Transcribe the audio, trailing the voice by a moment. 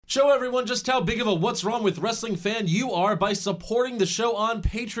Show everyone just how big of a What's Wrong with Wrestling fan you are by supporting the show on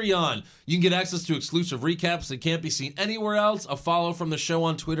Patreon. You can get access to exclusive recaps that can't be seen anywhere else, a follow from the show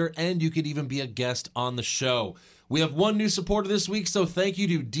on Twitter, and you could even be a guest on the show. We have one new supporter this week, so thank you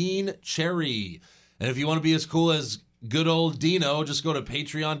to Dean Cherry. And if you want to be as cool as good old Dino, just go to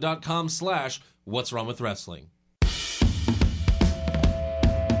patreon.com/What's Wrong with Wrestling.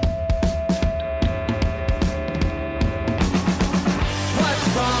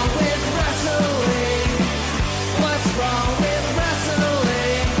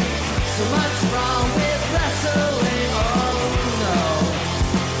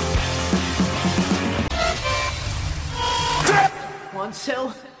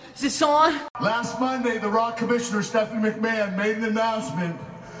 So, is this on? Last Monday, the Raw Commissioner, Stephanie McMahon, made an announcement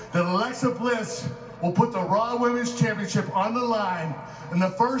that Alexa Bliss will put the Raw Women's Championship on the line in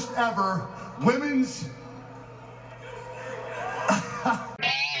the first ever women's...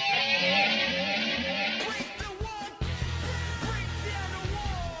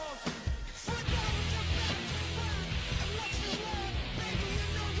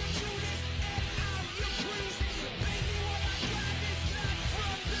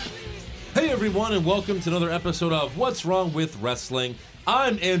 Hey everyone, and welcome to another episode of What's Wrong with Wrestling.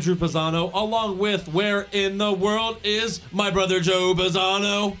 I'm Andrew Pisano, along with where in the world is my brother Joe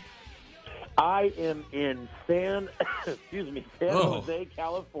Pisano? I am in San Jose,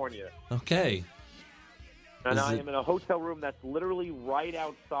 California. Okay. And I am in a hotel room that's literally right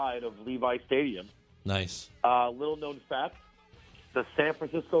outside of Levi Stadium. Nice. Little known fact, the San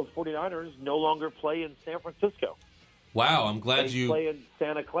Francisco 49ers no longer play in San Francisco. Wow, I'm glad they play in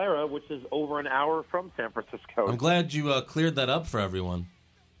Santa Clara, which is over an hour from San Francisco. I'm glad you cleared that up for everyone.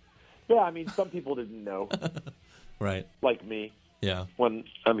 Yeah, I mean, some people didn't know. Right. Like me. Yeah. When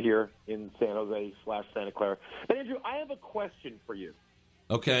I'm here in San Jose / Santa Clara. But Andrew, I have a question for you.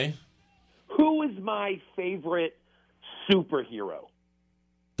 Okay. Who is my favorite superhero?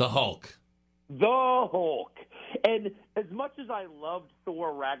 The Hulk. The Hulk. And as much as I loved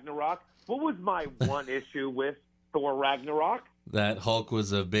Thor Ragnarok, what was my one issue with Thor Ragnarok? That Hulk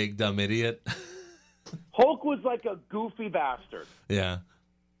was a big dumb idiot. Hulk was like a goofy bastard. Yeah.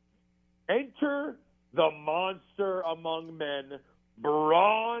 Enter the monster among men,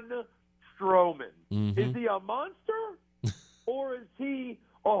 Braun Strowman. Mm-hmm. Is he a monster? Or is he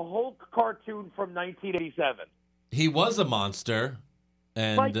a Hulk cartoon from 1987? He was a monster,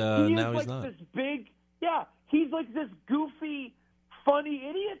 and like, now he's like not. This big, he's like this goofy, funny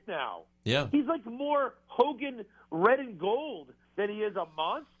idiot now. Yeah. He's like more Hogan red and gold than he is a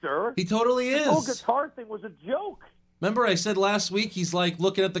monster. He totally is. The whole guitar thing was a joke. Remember I said last week he's like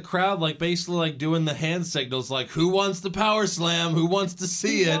looking at the crowd, like basically like doing the hand signals, like who wants the power slam, who wants to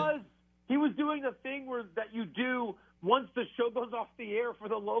see it. He was doing the thing that you do once the show goes off the air for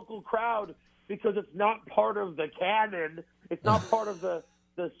the local crowd because it's not part of the canon. It's not part of the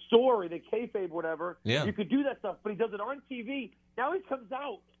story, the kayfabe, whatever. Yeah. You could do that stuff, but he does it on TV. Now he comes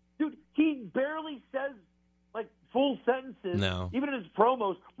out. Dude, he barely says like full sentences. No. Even in his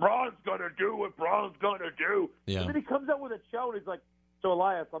promos, Braun's gonna do what Braun's gonna do. Yeah. And then he comes out with a show and he's like, so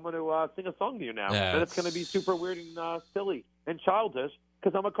Elias, I'm gonna sing a song to you now. Yeah, and it's gonna be super weird and silly and childish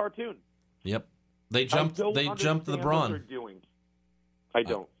because I'm a cartoon. Yep. They jumped the Braun. What they're doing. I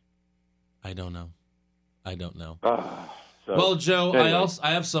don't. I don't know. So, well, Joe, anyway.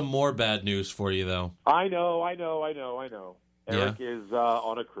 I have some more bad news for you though. I know. Eric is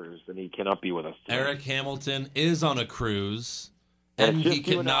on a cruise, and he cannot be with us today. Eric Hamilton is on a cruise, and he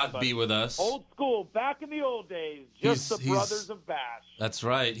cannot be with us. Old school, back in the old days, just the brothers of Bash. That's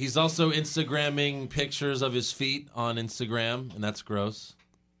right. He's also Instagramming pictures of his feet on Instagram, and that's gross.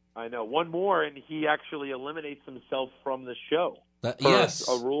 I know. One more, and he actually eliminates himself from the show. Yes.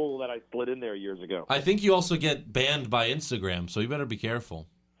 A rule that I slid in there years ago. I think you also get banned by Instagram, so you better be careful.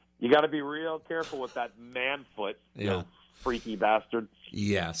 You got to be real careful with that man foot. Yeah. Freaky bastard.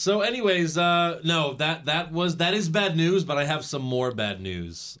 Yeah. So, anyways, no, that is bad news, but I have some more bad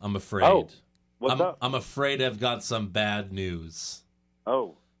news. I'm afraid. Oh, what's up? I'm afraid I've got some bad news.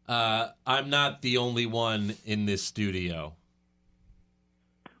 Oh. I'm not the only one in this studio.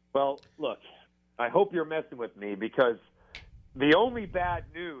 Well, look, I hope you're messing with me because the only bad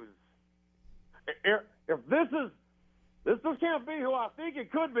news, if this can't be who I think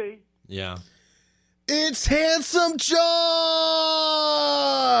it could be. Yeah. It's Handsome Josh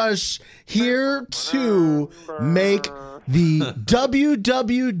here to make the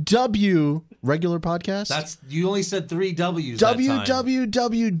WWW regular podcast. You only said 3 W's that time.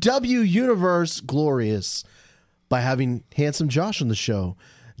 WWW Universe glorious by having Handsome Josh on the show.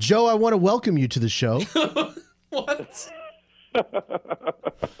 Joe, I want to welcome you to the show. What?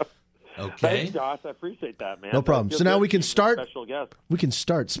 Okay. Thanks, Josh. I appreciate that, man. No problem. So now we can start. Special guest. We can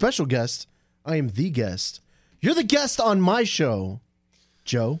start. Special guest. I am the guest. You're the guest on my show,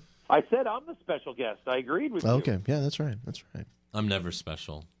 Joe. I said I'm the special guest. I agreed with you. Okay. Yeah, that's right. That's right. I'm never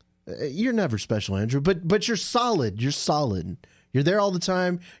special. You're never special, Andrew, but you're solid. You're solid. You're there all the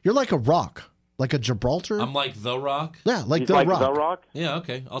time. You're like a rock, like a Gibraltar. I'm like The Rock. Yeah, like He's the like rock. The Rock? Yeah,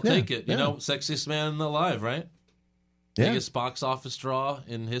 okay. I'll Yeah, take it. You yeah. know, sexiest man alive, right? Yeah. Biggest box office draw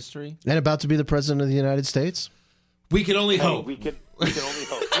in history. And about to be the president of the United States. We can only hope. We can only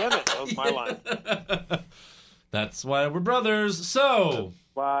hope. Damn it. That was my line. That's why we're brothers. So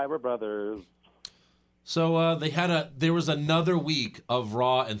Why we're brothers. there was another week of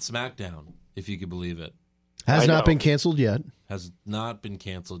Raw and SmackDown, if you could believe it. Has I not know. been canceled yet. Has not been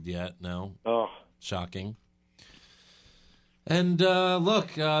canceled yet. No. Oh, Shocking. And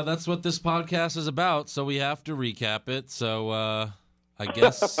look, that's what this podcast is about, so we have to recap it. So I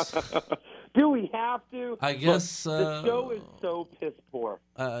guess do we have to? I guess, Look, the show is so piss poor.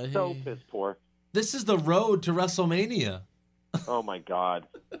 So piss poor. this is the road to WrestleMania. Oh my God.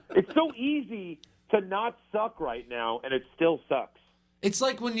 It's so easy to not suck right now, and it still sucks. It's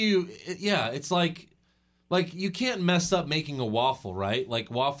like when it's like you can't mess up making a waffle, right? Like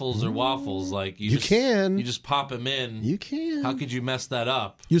waffles are waffles. Like You can. You just pop them in. You can. How could you mess that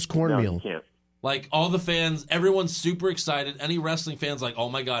up? Use No, cornmeal. you can't. Like all the fans, everyone's super excited. Any wrestling fans like, oh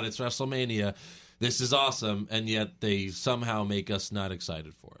my God, it's WrestleMania. This is awesome. And yet they somehow make us not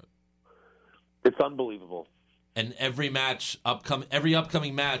excited for it. It's unbelievable. And every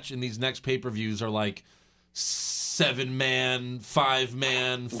upcoming match in these next pay-per-views are like 7-man,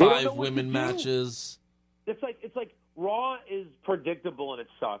 5-man, don't know 5 what women to do. matches. It's like Raw is predictable and it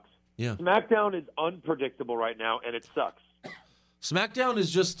sucks. Yeah. SmackDown is unpredictable right now and it sucks. SmackDown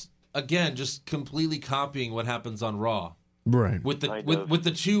is just completely copying what happens on Raw. Right. With the Kind with, of. with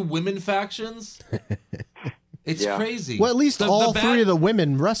the 2 women factions. It's Yeah. crazy. Well, at least all three of the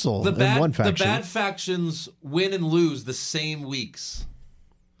women wrestle in one faction. The bad factions win and lose the same weeks.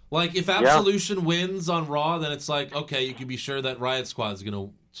 Like if Absolution wins on Raw, then it's like, okay, you can be sure that Riot Squad is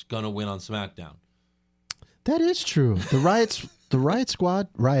gonna win on SmackDown. That is true. The Riot Squad,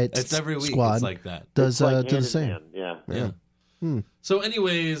 It's every week. Squad It's like that. does It's like do the hand in same. hand. Yeah. Yeah. So,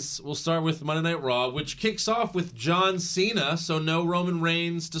 anyways, we'll start with Monday Night Raw, which kicks off with John Cena. So, no Roman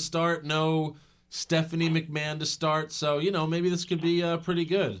Reigns to start, no Stephanie McMahon to start. So, maybe this could be pretty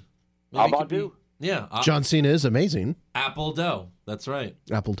good. Maybe How it could about be- you? Yeah. John Cena is amazing. Apple dough. That's right.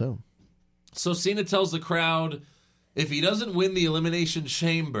 Apple dough. So, Cena tells the crowd if he doesn't win the Elimination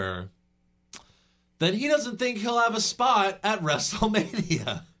Chamber, then he doesn't think he'll have a spot at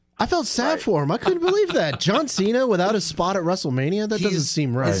WrestleMania. I felt sad for him. I couldn't believe that. John Cena without a spot at WrestleMania? That doesn't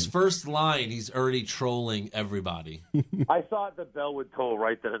seem right. His first line, he's already trolling everybody. I thought the bell would toll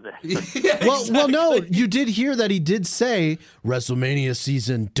right then and there. Yeah, Well, no, you did hear that he did say WrestleMania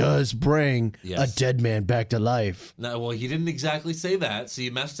season does bring Yes. a dead man back to life. No, well, he didn't exactly say that, so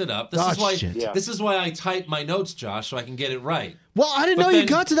you messed it up. This Oh, is why. shit. Yeah. This is why I type my notes, Josh, so I can get it right. Well, I didn't But know you then-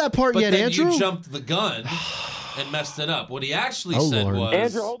 got to that part But yet, then Andrew. you jumped the gun and messed it up. What he actually Oh, said Lord. was,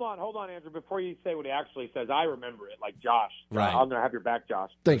 Andrew, hold on, Andrew. Before you say what he actually says, I remember it, like Josh. Right. I'm going to have your back, Josh.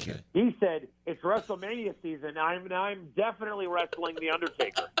 Thank you. He said, it's WrestleMania season. I'm definitely wrestling The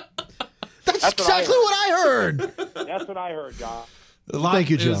Undertaker. That's what I exactly what I heard. That's what I heard, Josh. Thank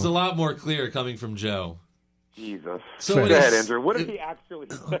you, It was Joe. a lot more clear coming from Joe. Jesus. So Fair. it Go ahead, is- Andrew. What did he actually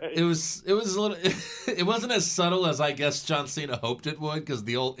say? It was a little. It wasn't as subtle as I guess John Cena hoped it would because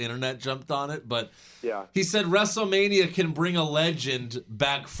the old internet jumped on it. But Yeah. he said WrestleMania can bring a legend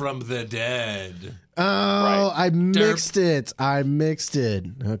back from the dead. Oh, I mixed it.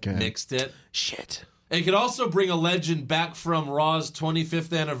 Okay. Mixed it. Shit. It could also bring a legend back from Raw's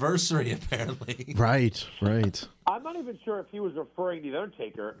 25th anniversary, apparently. Right. I'm not even sure if he was referring to The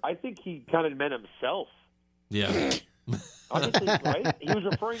Undertaker. I think he kind of meant himself. Yeah, Honestly, right? He was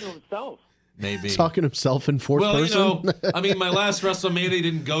referring to himself. maybe. Talking himself in fourth Well, person. I mean, my last WrestleMania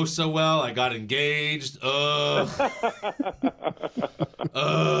didn't go so well. I got engaged.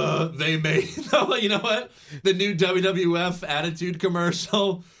 They made, you know what? The new WWF Attitude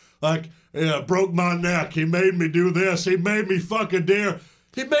commercial. Like, yeah, broke my neck. He made me do this. He made me fuck a deer.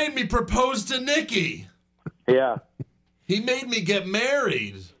 He made me propose to Nikki. Yeah. He made me get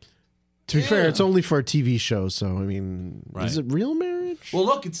married. To be fair, it's only for a TV show, so I mean, Right. is it real marriage? Well,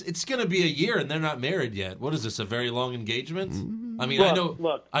 look, it's going to be a year, and they're not married yet. What is this? A very long engagement? I mean, I know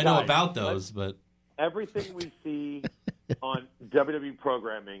guys, about those, but Everything we see on WWE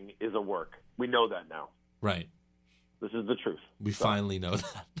programming is a work. We know that now. right. This is the truth. We finally know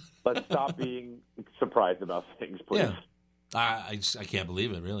that. Let's stop being surprised about things, please. Yeah. I can't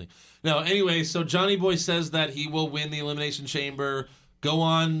believe it, really. No, anyway, so Johnny Boy says that he will win the Elimination Chamber, go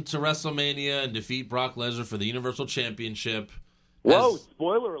on to WrestleMania, and defeat Brock Lesnar for the Universal Championship. Whoa,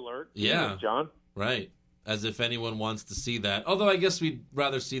 spoiler alert. Yeah. Jesus, John. Right. As if anyone wants to see that. Although I guess we'd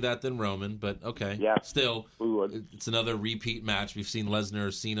rather see that than Roman, but okay. Yeah. Still, We would. it's another repeat match. We've seen Lesnar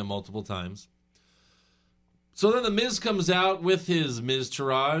or Cena multiple times. So then The Miz comes out with his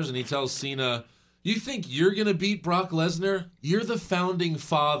Miz-tourage, and he tells Cena, you think you're going to beat Brock Lesnar? You're the founding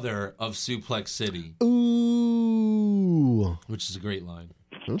father of Suplex City. Ooh. Which is a great line.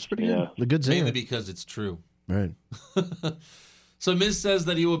 That's pretty Yeah. good. The good Mainly Zane. because it's true. Right. So Miz says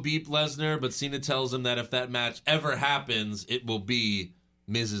that he will beat Lesnar, but Cena tells him that if that match ever happens, it will be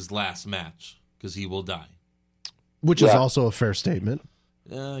Miz's last match, because he will die. Which is also a fair statement.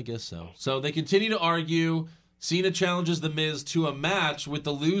 Yeah, I guess so. So they continue to argue. Cena challenges The Miz to a match, with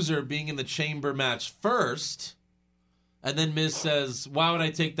the loser being in the chamber match first. And then Miz says, why would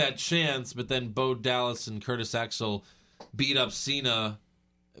I take that chance? But then Bo Dallas and Curtis Axel beat up Cena.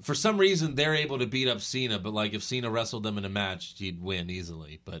 For some reason, they're able to beat up Cena, but like if Cena wrestled them in a match, he'd win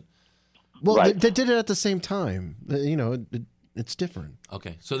easily. But Well, Right. they did it at the same time. It's different.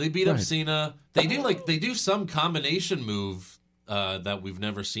 okay, so they beat up Right. Cena. They do some combination move that we've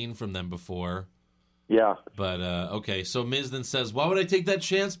never seen from them before. Yeah. But, okay, so Miz then says, why would I take that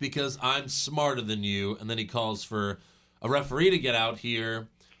chance? Because I'm smarter than you. And then he calls for a referee to get out here.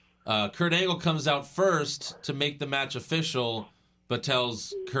 Kurt Angle comes out first to make the match official, but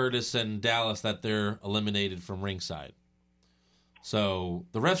tells Curtis and Dallas that they're eliminated from ringside. So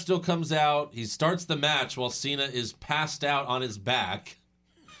the ref still comes out. He starts the match while Cena is passed out on his back.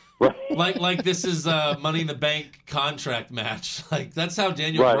 Like this is a Money in the Bank contract match. Like that's how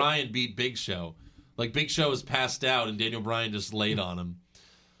Daniel Right. Bryan beat Big Show. Like Big Show was passed out and Daniel Bryan just laid on him.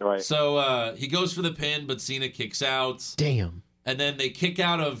 Right. So he goes for the pin, but Cena kicks out, Damn. and then they kick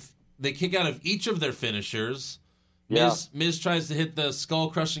out of each of their finishers. Yeah. Miz tries to hit the skull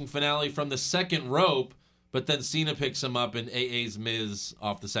crushing finale from the second rope, but then Cena picks him up and AA's Miz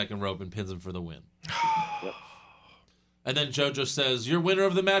off the second rope and pins him for the win. Yep. And then JoJo says, your winner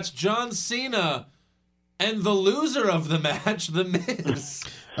of the match, John Cena, and the loser of the match, The Miz.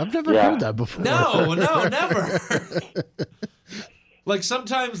 I've never Yeah. heard that before. No, never. Like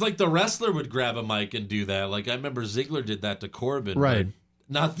sometimes like the wrestler would grab a mic and do that. Like I remember Ziggler did that to Corbin. Right. But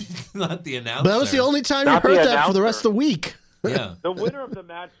not the announcer. But that was the only time Not you the heard that for the rest of announcer. the week. Yeah. The winner of the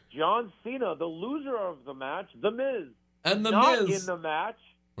match, John Cena. The loser of the match, The Miz. And The Not Miz. in the match,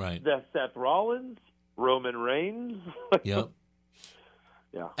 Right. the Seth Rollins, Roman Reigns. Yep.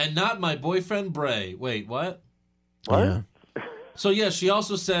 Yeah. And not my boyfriend Bray. Wait, what? What? Yeah. So yeah, she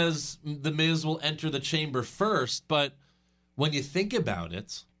also says The Miz will enter the chamber first, but when you think about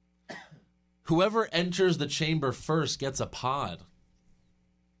it, whoever enters the chamber first gets a pod.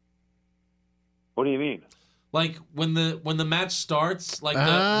 What do you mean? Like when the match starts, like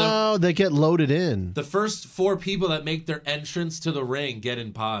Oh, they get loaded in. the first 4 people that make their entrance to the ring get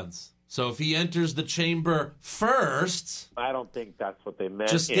in pods. So if he enters the chamber first, I don't think that's what they meant.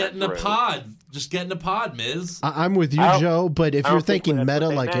 just get in a Andrew. pod. Just get in a pod, Miz. I'm with you, I don't- Joe, but if I you're don't think thinking that's meta what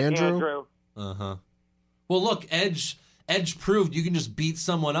they like meant, Andrew, Uh-huh. Well, look, Edge proved you can just beat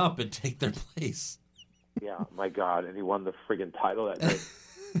someone up and take their place. Yeah, my God, and he won the friggin' title that day.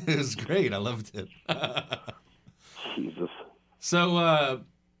 It was great. I loved it. Jesus. So,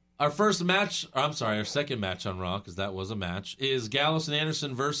 our second match on Raw, because that was a match, is Gallows and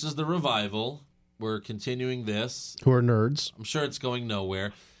Anderson versus The Revival. We're continuing this. who are nerds. I'm sure it's going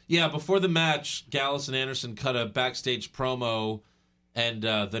nowhere. Yeah, before the match, Gallows and Anderson cut a backstage promo, and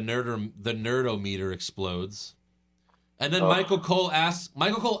the nerdometer explodes. And then Michael Cole asks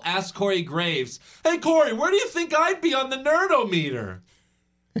Corey Graves, "Hey Corey, where do you think I'd be on the nerdometer?"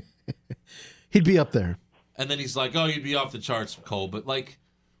 He'd be up there. And then he's like, "Oh, you'd be off the charts, Cole." But like,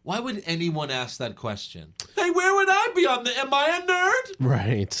 why would anyone ask that question? Hey, where would I be on the? Am I a nerd?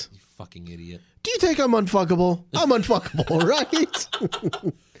 Right. You fucking idiot. Do you think I'm unfuckable? I'm unfuckable, right?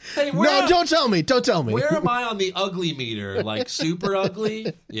 Hey, No, don't tell me. Don't tell me. Where am I on the ugly meter? Like super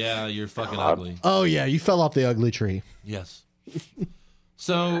ugly? Yeah, you're fucking ugly. Oh, yeah, you fell off the ugly tree. Yes.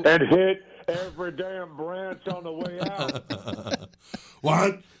 So And hit every damn branch on the way out.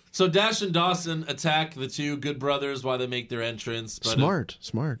 what? So Dash and Dawson attack the two Good Brothers while they make their entrance. But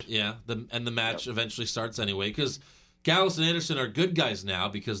Smart. yeah, the match eventually starts anyway because Gallows and Anderson are good guys now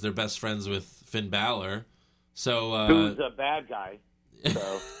because they're best friends with Finn Balor. So Who's a bad guy?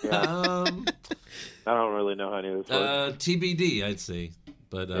 So, yeah. I don't really know how any of this works. TBD, I'd say,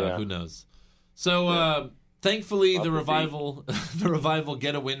 but Yeah. who knows? So thankfully, the Possibly. revival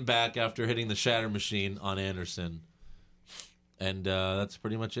get a win back after hitting the Shatter Machine on Anderson. And that's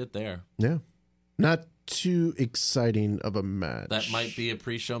pretty much it there. Yeah. Not too exciting of a match. That might be a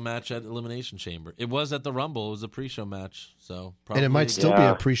pre-show match at Elimination Chamber. It was at the Rumble. It was a pre-show match. So probably, and it might still be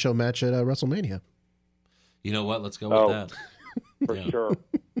a pre-show match at WrestleMania. You know what? Let's go with that. For sure.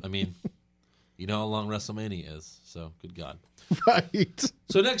 I mean, you know how long WrestleMania is. So good God. Right.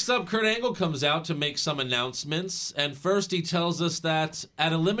 So next up, Kurt Angle comes out to make some announcements, and first he tells us that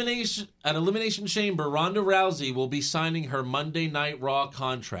at Elimination Chamber, Ronda Rousey will be signing her Monday Night Raw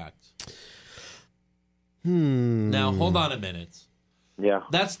contract. Now hold on a minute. Yeah,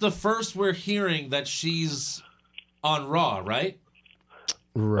 that's the first we're hearing that she's on Raw, right?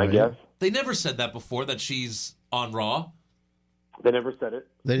 Right. I guess they never said that before, that she's on Raw. They never said it.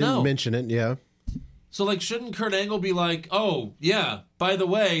 They didn't mention it. Yeah. So, like, shouldn't Kurt Angle be like, oh, yeah, by the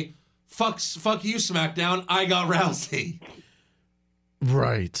way, fuck you, SmackDown, I got Rousey.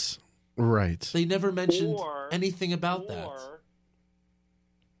 Right. They never mentioned anything about that.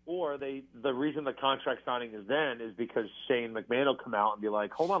 Or the reason the contract signing is then is because Shane McMahon will come out and be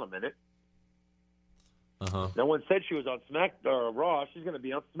like, hold on a minute. No one said she was on Raw. She's going to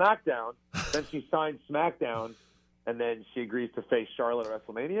be on SmackDown. Then she signed SmackDown. And then she agrees to face Charlotte at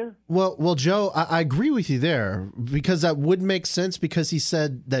WrestleMania? Well, Joe, I agree with you there, because that would make sense, because he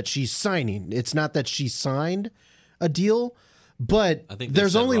said that she's signing. It's not that she signed a deal, but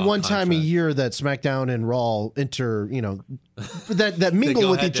there's only one time a year that SmackDown and Raw enter, that mingle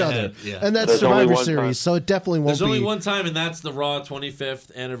with each other. Yeah. And that's Survivor Series, so it definitely won't be. There's only one time, and that's the Raw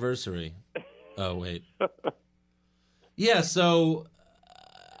 25th anniversary. Oh, wait. Yeah, so,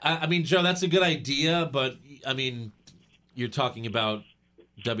 I mean, Joe, that's a good idea, but I mean, you're talking about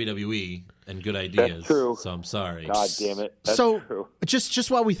WWE and good ideas. That's true. So I'm sorry. God damn it. That's true.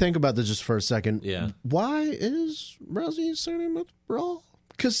 Just while we think about this just for a second, why is Rousey signing with Raw?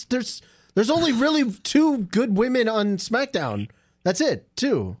 Because there's only really two good women on SmackDown. That's it,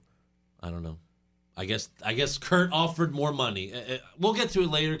 two. I don't know. I guess Kurt offered more money. We'll get to it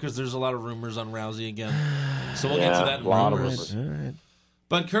later because there's a lot of rumors on Rousey again. So we'll get to that in rumors. All right.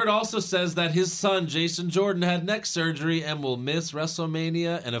 But Kurt also says that his son, Jason Jordan, had neck surgery and will miss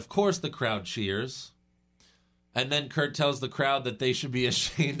WrestleMania. And, of course, the crowd cheers. And then Kurt tells the crowd that they should be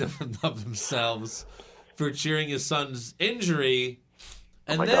ashamed of themselves for cheering his son's injury.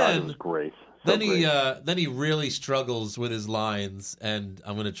 And God, it was great. Then he really struggles with his lines. And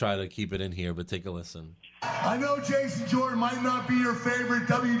I'm going to try to keep it in here, but take a listen. I know Jason Jordan might not be your favorite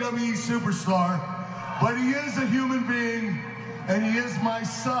WWE superstar, but he is a human being. And he is my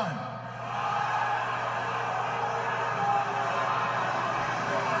son.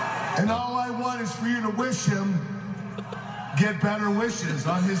 And all I want is for you to wish him get better wishes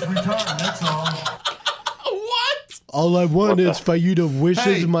on his return. That's all. What? All I want is for you to wish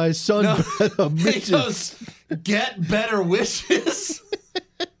my son better wishes. He goes, get better wishes?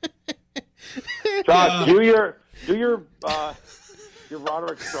 Josh, do your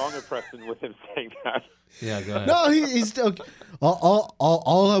Roderick Strong impression with him saying that. Yeah, go ahead. No, he's okay.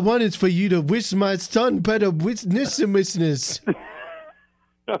 All I want is for you to wish my son better witness.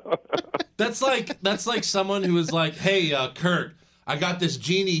 That's like someone who is like, hey, Kurt, I got this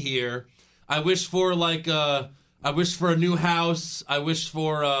genie here. I wish for a new house. I wish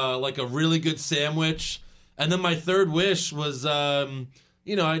for like a really good sandwich. And then my third wish was, I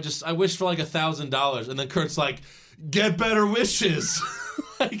wish for like $1,000. And then Kurt's like, get better wishes.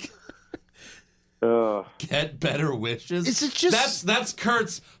 Like. Get better wishes. Is it just that's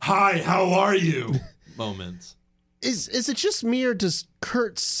Kurt's "Hi, how are you" moment? Is it just me, or does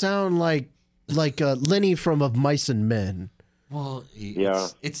Kurt sound like Lenny from Of Mice and Men? Well,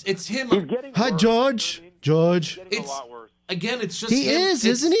 it's him. He's getting Hi, worse. George. George. It's a lot worse. Again, it's just he him.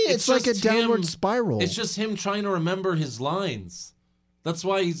 isn't he? It's like a just downward him. spiral. It's just him trying to remember his lines. That's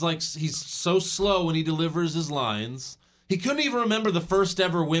why he's so slow when he delivers his lines. He couldn't even remember the first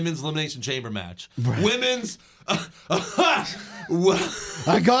ever women's Elimination Chamber match. Right. Women's... I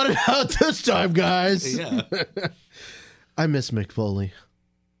got it out this time, guys. Yeah. I miss Mick Foley.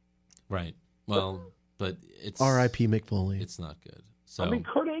 Right. Well, but it's... R.I.P. Mick Foley. It's not good. So, I mean,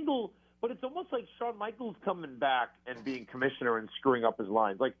 Kurt Angle... But it's almost like Shawn Michaels coming back and being commissioner and screwing up his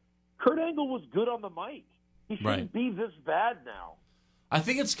lines. Like, Kurt Angle was good on the mic. He shouldn't be this bad now. I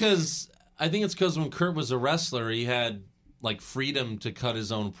think it's because when Kurt was a wrestler, he had... like freedom to cut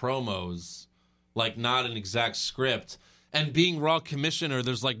his own promos, like not an exact script. And being Raw commissioner,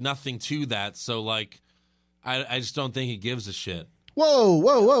 there's like nothing to that. So like, I just don't think he gives a shit.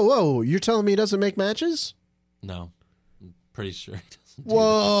 Whoa. You're telling me he doesn't make matches? No, I'm pretty sure he doesn't.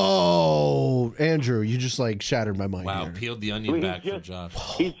 Whoa, Andrew, you just like shattered my mind. Wow, here. peeled the onion back for Josh.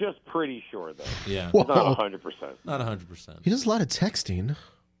 He's just pretty sure, though. Yeah. Not 100%. Not 100%. He does a lot of texting.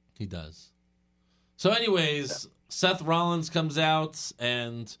 He does. So anyways, Seth Rollins comes out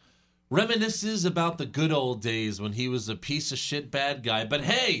and reminisces about the good old days when he was a piece of shit bad guy. But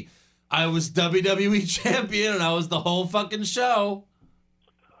hey, I was WWE champion and I was the whole fucking show.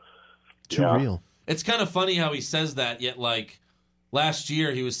 Too real. It's kind of funny how he says that, yet like last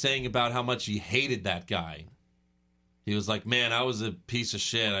year he was saying about how much he hated that guy. He was like, man, I was a piece of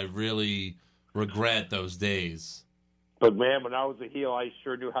shit. I really regret those days. But man, when I was a heel, I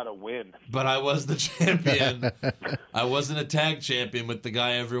sure knew how to win. But I was the champion. I wasn't a tag champion with the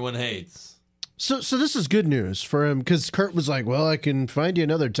guy everyone hates. So this is good news for him because Kurt was like, well, I can find you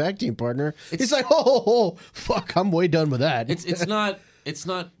another tag team partner. He's like, oh, fuck, I'm way done with that. It's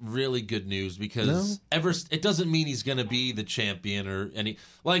not really good news because it doesn't mean he's going to be the champion or any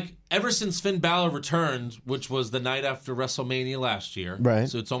ever since Finn Balor returned, which was the night after WrestleMania last year. Right.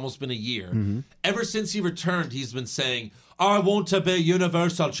 So it's almost been a year. Mm-hmm. Ever since he returned, he's been saying, I want to be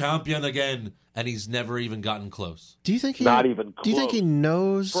Universal Champion again. And he's never even gotten close. Do you think he not even close? Do you think he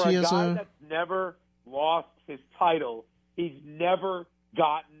knows for he a has guy that's never lost his title? He's never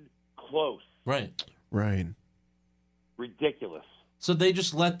gotten close. Right. Ridiculous. So they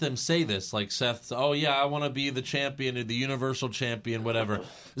just let them say this, like Seth, oh yeah, I want to be the champion or the Universal Champion, whatever.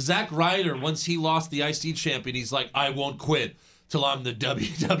 Zack Ryder, once he lost the IC champion, he's like, I won't quit till I'm the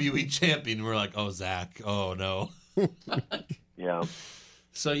WWE champion. We're like, oh, Zack, oh no. Yeah.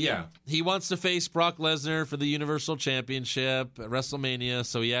 So yeah, he wants to face Brock Lesnar for the Universal Championship at WrestleMania,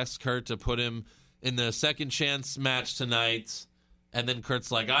 so he asks Kurt to put him in the second chance match tonight. And then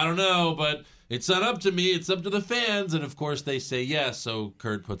Kurt's like, I don't know, but it's not up to me. It's up to the fans. And, of course, they say yes, so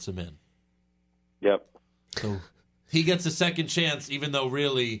Kurt puts him in. Yep. So he gets a second chance, even though,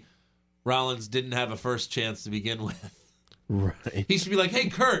 really, Rollins didn't have a first chance to begin with. Right. He should be like, hey,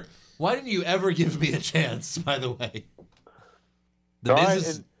 Kurt, why didn't you ever give me a chance, by the way? All right,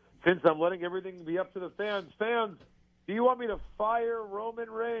 and since I'm letting everything be up to the fans, do you want me to fire Roman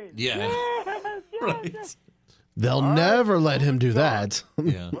Reigns? Yeah. Yes, right. Yes. They'll never let him do that.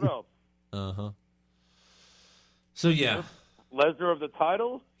 Yeah. What else? Uh-huh. So, yeah. Lesnar of the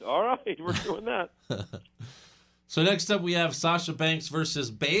title? All right, we're doing that. So next up we have Sasha Banks versus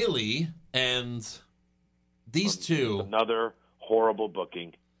Bayley, and these two... Another horrible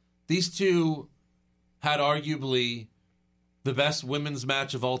booking. These two had arguably the best women's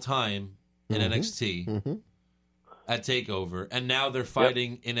match of all time in NXT at TakeOver, and now they're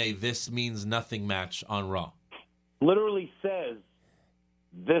fighting in a This Means Nothing match on Raw. Literally says,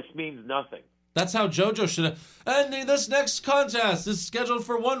 this means nothing. That's how JoJo should have. And this next contest is scheduled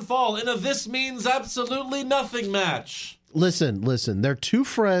for one fall in a This Means Absolutely Nothing match. Listen. They're two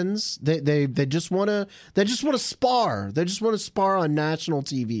friends. They just want to spar. They just want to spar on national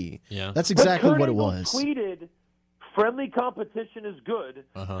TV. Yeah, that's exactly what it Angle was. Tweeted, friendly competition is good,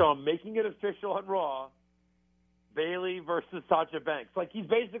 so I'm making it official on Raw. Bayley versus Sasha Banks. Like he's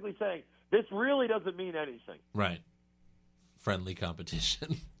basically saying this really doesn't mean anything. Right. Friendly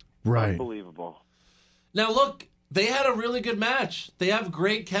competition. Right. Unbelievable. Now look, they had a really good match. They have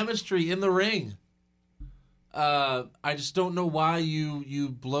great chemistry in the ring. I just don't know why you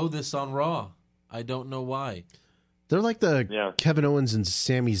blow this on Raw. I don't know why. They're like the Kevin Owens and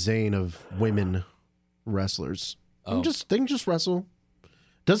Sami Zayn of women wrestlers. Oh. They can just wrestle.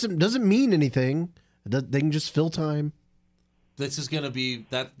 Doesn't mean anything. They can just fill time. This is going to be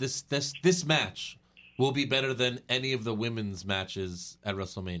this match will be better than any of the women's matches at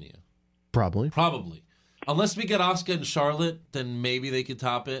WrestleMania. Probably. Unless we get Asuka and Charlotte, then maybe they could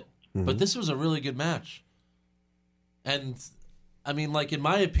top it. Mm-hmm. But this was a really good match. And, I mean, like, in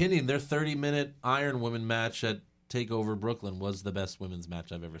my opinion, their 30-minute Iron Woman match at TakeOver Brooklyn was the best women's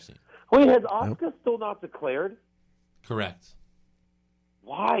match I've ever seen. Wait, has Asuka still not declared? Correct.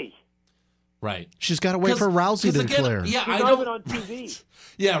 Why? Right. She's got to wait for Rousey to declare. Yeah, I know. On TV.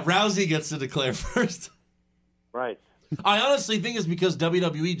 Yeah, Rousey gets to declare first. Right. I honestly think it's because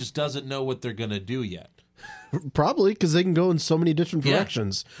WWE just doesn't know what they're going to do yet. Probably, because they can go in so many different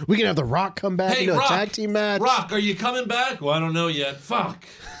directions. We can have The Rock come back into a tag team match. Rock, are you coming back? Well, I don't know yet. Fuck.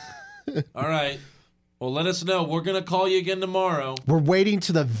 All right. Well, let us know. We're going to call you again tomorrow. We're waiting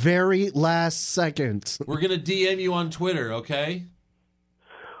to the very last second. We're going to DM you on Twitter, okay?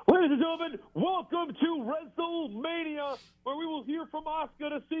 Ladies and gentlemen, welcome to WrestleMania, where we will hear from Asuka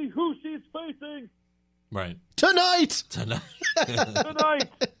to see who she's facing. Right. Tonight. Tonight.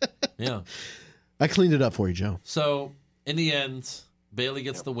 Yeah. I cleaned it up for you, Joe. So, in the end, Bayley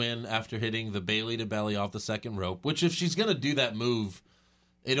gets the win after hitting the Bayley to belly off the second rope, which if she's going to do that move,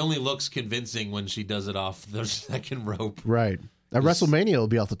 it only looks convincing when she does it off the second rope. Right. At WrestleMania, it'll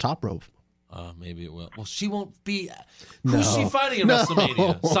be off the top rope. Maybe it will. Well, she won't be. Who's she fighting at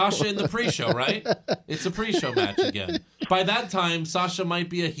WrestleMania? Sasha in the pre-show, right? It's a pre-show match again. By that time, Sasha might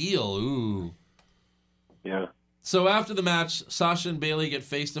be a heel. Ooh. Yeah. So after the match, Sasha and Bayley get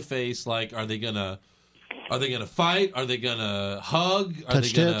face to face. Like, are they gonna fight? Are they gonna hug? Are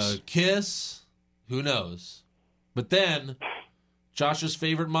they gonna kiss? Who knows? But then Josh's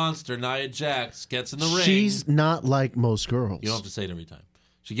favorite monster, Nia Jax, gets in the ring. She's not like most girls. You don't have to say it every time.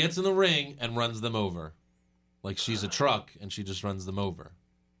 She gets in the ring and runs them over. Like she's a truck and she just runs them over.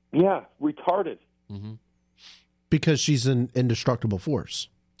 Yeah, retarded. Mm-hmm. Because she's an indestructible force.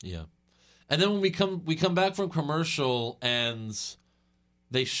 Yeah. And then when we come back from commercial and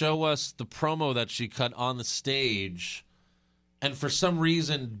they show us the promo that she cut on the stage, and for some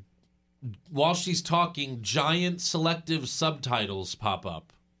reason, while she's talking, giant selective subtitles pop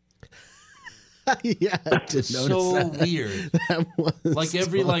up. Yeah, I did notice so that. Weird. That was like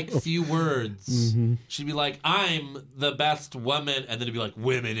every funny. few words, Mm-hmm. she'd be like, "I'm the best woman," and then it'd be like,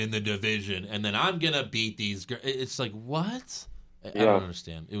 "Women in the division," and then "I'm gonna beat these girls." It's like, what? I don't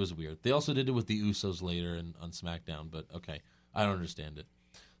understand. It was weird. They also did it with the Usos later on SmackDown, but okay, I don't understand it.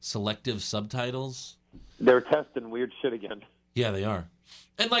 Selective subtitles. They're testing weird shit again. Yeah, they are.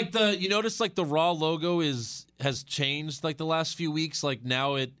 And you notice the Raw logo has changed the last few weeks. Like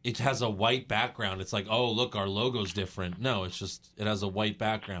now it has a white background. It's like, oh look, our logo's different. No, it's just it has a white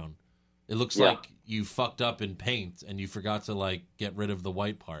background. It looks like you fucked up in paint and you forgot to get rid of the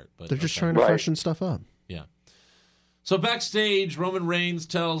white part. But they're just trying to freshen stuff up. Yeah. So backstage, Roman Reigns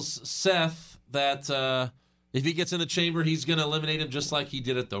tells Seth that if he gets in the chamber, he's going to eliminate him just like he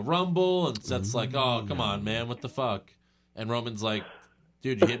did at the Rumble. And Seth's like, oh, come on, man, what the fuck? And Roman's like,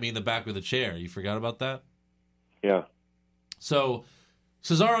 dude, you hit me in the back with a chair. You forgot about that? Yeah. So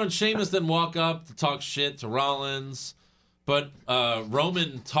Cesaro and Sheamus then walk up to talk shit to Rollins. But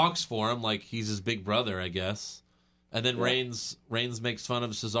Roman talks for him like he's his big brother, I guess. And then Reigns makes fun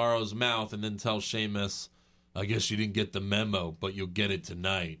of Cesaro's mouth and then tells Sheamus, I guess you didn't get the memo, but you'll get it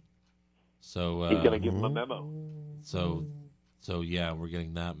tonight. So he's gonna give him a memo. So yeah, we're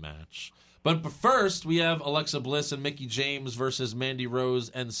getting that match. But first, we have Alexa Bliss and Mickie James versus Mandy Rose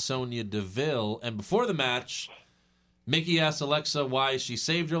and Sonya Deville. And before the match, Mickie asks Alexa why she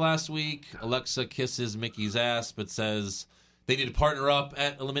saved her last week. Alexa kisses Mickey's ass, but says they need to partner up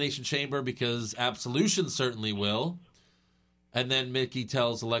at Elimination Chamber because Absolution certainly will. And then Mickie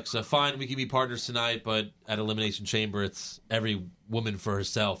tells Alexa, fine, we can be partners tonight, but at Elimination Chamber, it's every woman for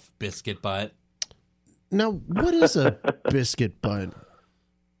herself, biscuit butt. Now, what is a biscuit butt?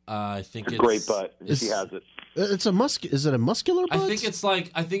 I think it's a great butt. She has it. It's is it a muscular butt? I think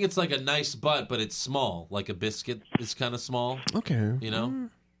it's like a nice butt, but it's small. Like a biscuit is kind of small. Okay. You know?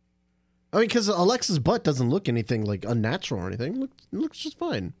 I mean, because Alexa's butt doesn't look anything unnatural or anything. It looks just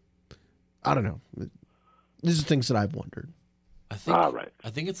fine. I don't know. These are things that I've wondered. I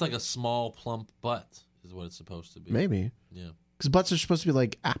think it's like a small, plump butt is what it's supposed to be. Maybe. Yeah. Because butts are supposed to be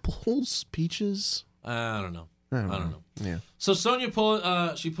like apples, peaches. I don't know. I don't know. Yeah. So Sonya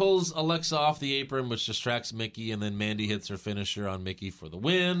pulls Alexa off the apron, which distracts Mickie, and then Mandy hits her finisher on Mickie for the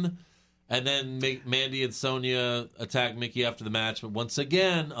win. And then Mandy and Sonya attack Mickie after the match, but once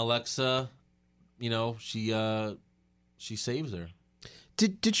again, Alexa, she saves her.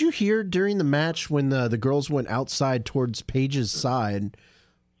 Did you hear during the match when the girls went outside towards Paige's side,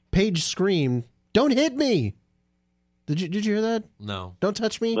 Paige screamed, "Don't hit me!" Did you hear that? No. Don't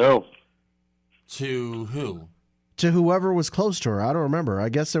touch me? No. To who? To whoever was close to her. I don't remember. I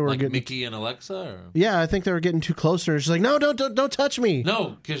guess they were getting Mickie and Alexa? Or? Yeah, I think they were getting too close to her. She's like, "No, don't touch me."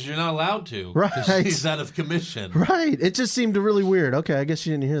 No, because you're not allowed to. Right. She's out of commission. Right. It just seemed really weird. Okay, I guess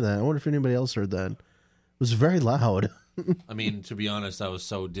you didn't hear that. I wonder if anybody else heard that. It was very loud. I mean, to be honest, I was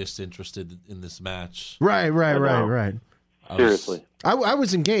so disinterested in this match. Right. Seriously. I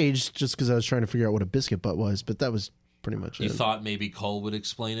was engaged just because I was trying to figure out what a biscuit butt was, but that was pretty much it. You thought maybe Cole would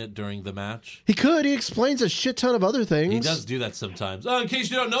explain it during the match? He could. He explains a shit ton of other things. He does do that sometimes. In case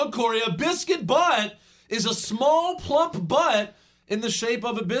you don't know, Corey, a biscuit butt is a small, plump butt in the shape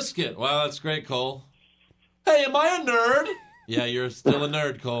of a biscuit. Wow, that's great, Cole. Hey, am I a nerd? Yeah, you're still a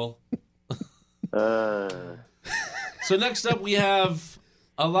nerd, Cole. So next up, we have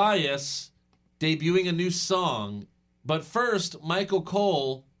Elias debuting a new song. But first, Michael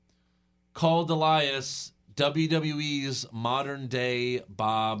Cole called Elias WWE's modern-day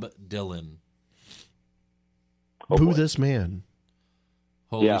Bob Dylan. Boo this man.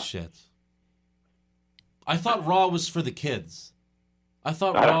 Holy shit. I thought Raw was for the kids. I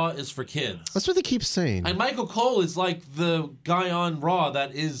thought Raw is for kids. That's what they keep saying. And Michael Cole is like the guy on Raw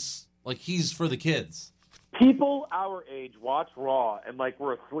that is like he's for the kids. People our age watch Raw and like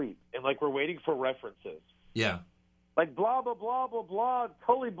we're asleep and like we're waiting for references. Yeah. Like blah blah blah blah blah.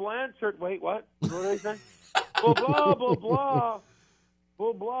 Tully Blanchard. Wait, what? What did I say? Blah blah blah blah.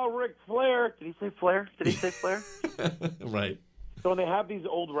 Blah blah. Ric Flair. Did he say Flair? Did he say Flair? Right. So when they have these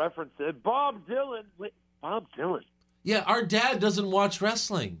old references, Bob Dylan. Wait, Bob Dylan. Yeah, our dad doesn't watch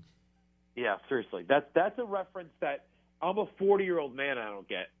wrestling. Yeah, seriously. That's a reference that I'm a 40-year-old man I don't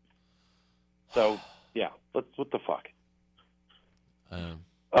get. So, yeah, what the fuck?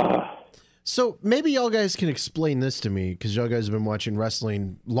 So maybe y'all guys can explain this to me, because y'all guys have been watching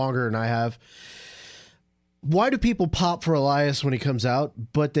wrestling longer than I have. Why do people pop for Elias when he comes out,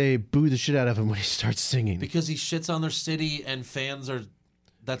 but they boo the shit out of him when he starts singing? Because he shits on their city and fans are...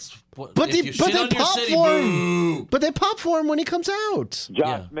 That's what. But they pop for him. But they pop for him when he comes out.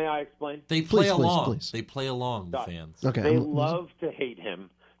 Josh, may I explain? They play along. Please. They play along. The fans. Okay. They love to hate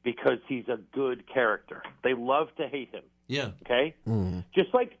him because he's a good character. They love to hate him. Yeah. Okay.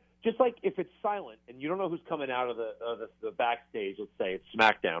 Just like if it's silent and you don't know who's coming out of the backstage. Let's say it's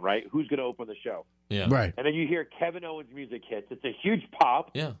SmackDown, right? Who's going to open the show? Yeah. Right. And then you hear Kevin Owens' music hits. It's a huge pop.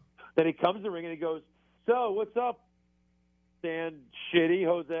 Yeah. Then he comes in the ring and he goes, "So what's up? Stand shitty,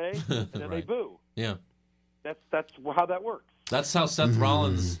 Jose," and then they boo. Yeah, that's how that works. That's how Seth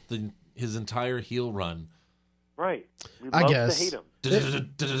Rollins his entire heel run. Right. I guess. To hate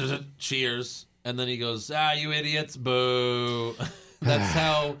him. Cheers, and then he goes, "You idiots, boo."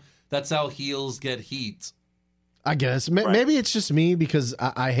 That's how heels get heat. I guess. Maybe it's just me because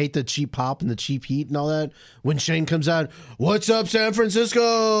I hate the cheap pop and the cheap heat and all that. When Shane comes out, "What's up, San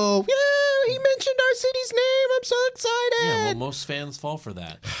Francisco?" Yeah, he mentioned our city's name. I'm so excited. Yeah, well, most fans fall for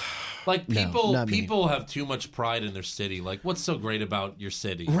that. Like, people have too much pride in their city. Like, what's so great about your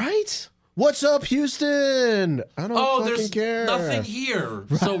city? Right? What's up, Houston? I don't fucking care. Nothing here.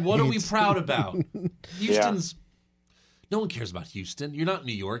 Right. So what are we proud about? Houston's... No one cares about Houston. You're not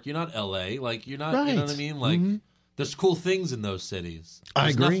New York. You're not L.A. Like, you're not... Right. You know what I mean? Like... There's cool things in those cities.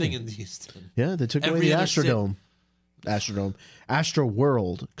 There's nothing in Houston. Yeah, they took away the Astrodome. Astro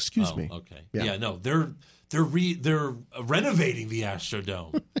World. Excuse me. Okay. Yeah. No, they're renovating the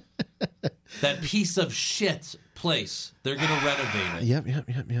Astrodome. That piece of shit place. They're gonna renovate it. Yep.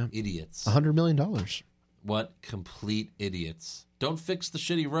 Idiots. $100 million. What complete idiots! Don't fix the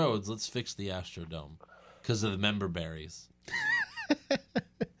shitty roads. Let's fix the Astrodome because of the member berries.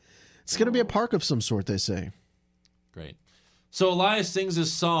 It's gonna be a park of some sort, they say. Great. So Elias sings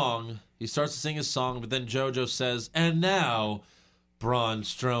his song. He starts to sing his song, but then JoJo says, "And now, Braun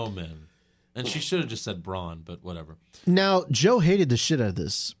Strowman." And she should have just said Braun, but whatever. Now, Joe hated the shit out of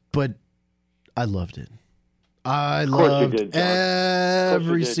this, but I loved it. I loved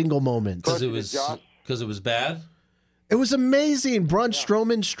every single moment. Because it was bad? It was amazing. Braun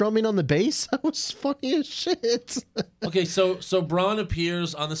Strowman strumming on the bass. That was funny as shit. Okay, so Braun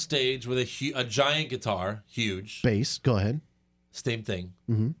appears on the stage with a giant guitar, huge. Bass, go ahead. Same thing.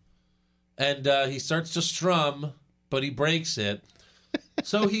 Mm-hmm. And he starts to strum, but he breaks it.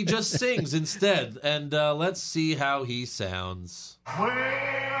 So he just sings instead. And let's see how he sounds. Well,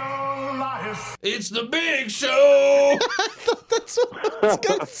 Elias. It's the big show! I thought that's what I was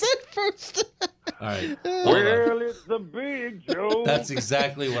going to say first. All right. Well, it's the big show. That's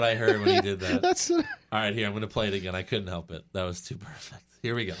exactly what I heard when he did that. All right, here, I'm going to play it again. I couldn't help it. That was too perfect.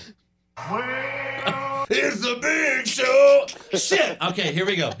 Here we go. Well, it's the big show. Shit. Okay, here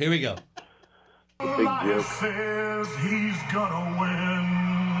we go. Elias says he's gonna win,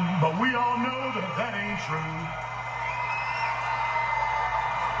 but we all know that ain't true.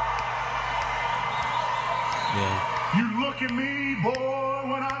 Yeah. You look at me, boy,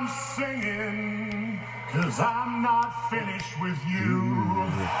 when I'm singing, 'cause I'm not finished with you.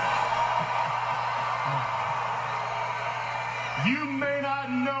 You may not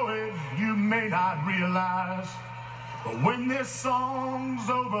know it, you may not realize, but when this song's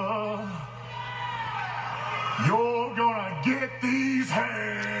over, you're gonna get these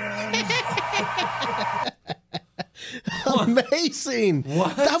hands. Amazing.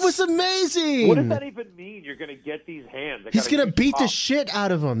 What? That was amazing. What does that even mean? You're gonna get these hands. He's gonna beat the shit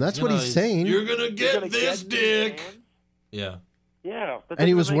out of him. That's what he's saying. You're gonna get this dick. Yeah. Yeah. And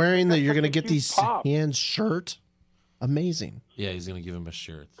he was wearing the "You're gonna get these hands" shirt. Amazing. Yeah, he's gonna give him a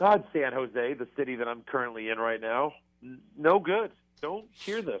shirt. God, San Jose, the city that I'm currently in right now, no good. Don't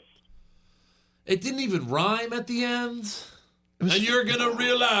hear this. It didn't even rhyme at the end. And you're gonna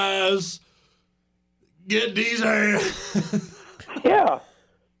realize, get these hands. Yeah.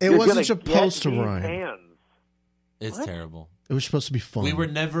 It wasn't supposed to rhyme. Hands. It's terrible. It was supposed to be fun. We were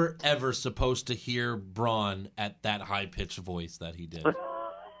never, ever supposed to hear Braun at that high-pitched voice that he did.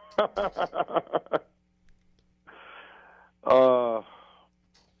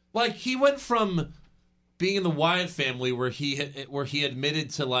 Like, he went from being in the Wyatt family where he admitted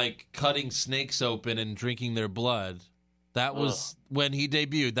to, like, cutting snakes open and drinking their blood. That was when he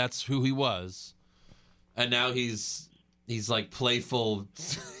debuted. That's who he was. And now he's like playful.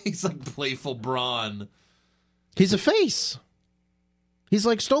 He's like playful Braun. He's a face. He's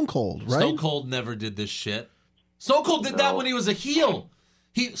like Stone Cold, right? Stone Cold never did this shit. Stone Cold did that when he was a heel.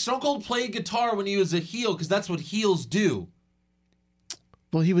 Stone Cold played guitar when he was a heel because that's what heels do.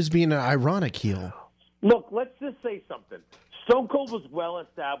 Well, he was being an ironic heel. Look, let's just say something. Stone Cold was well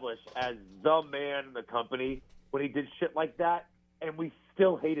established as the man in the company when he did shit like that, and we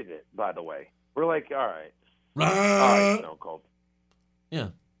still hated it, by the way. We're like, all right, Stone Cold. Yeah.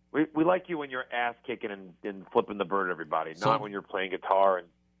 We like you when you're ass kicking and flipping the bird at everybody, not when you're playing guitar and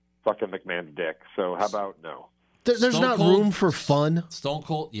fucking McMahon's dick. So how about no? There's not room for fun. Stone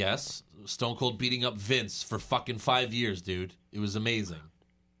Cold, yes. Stone Cold beating up Vince for fucking 5 years, dude. It was amazing.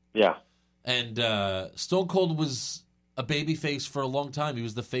 Yeah. And Stone Cold was a babyface for a long time. He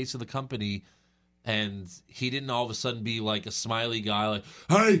was the face of the company, and he didn't all of a sudden be like a smiley guy, like,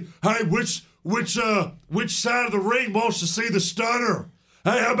 hey, which side of the ring wants to see the stunner?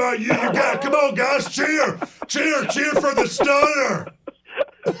 Hey, how about you? You got, come on, guys, cheer for the stunner.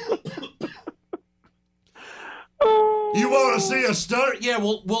 You want to see a stunner? Yeah,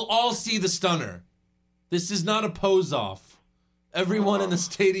 we'll all see the stunner. This is not a pose off. Everyone in the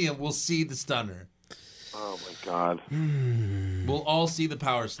stadium will see the stunner. Oh my God. We'll all see the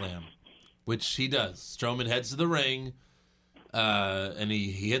power slam, which he does. Strowman heads to the ring, and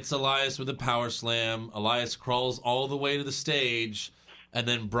he hits Elias with a power slam. Elias crawls all the way to the stage, and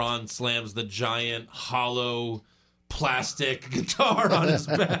then Braun slams the giant hollow plastic guitar on his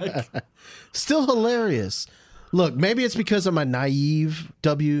back. Still hilarious. Look, maybe it's because I'm a naive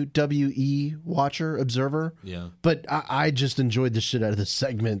WWE watcher, observer. Yeah. But I just enjoyed the shit out of this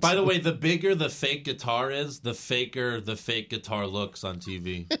segment. By the way, the bigger the fake guitar is, the faker the fake guitar looks on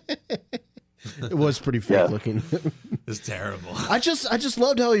TV. It was pretty fake looking. It's terrible. I just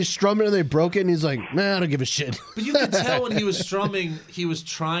loved how he's strumming and they broke it and he's like, man, I don't give a shit. But you could tell when he was strumming, he was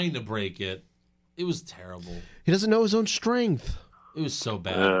trying to break it. It was terrible. He doesn't know his own strength. It was so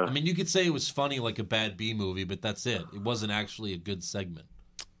bad. I mean, you could say it was funny like a bad B movie, but that's it. It wasn't actually a good segment.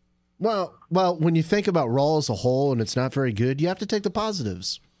 Well, when you think about Raw as a whole and it's not very good, you have to take the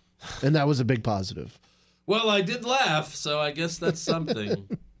positives. And that was a big positive. Well, I did laugh, so I guess that's something.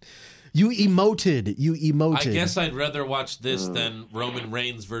 You emoted. I guess I'd rather watch this than Roman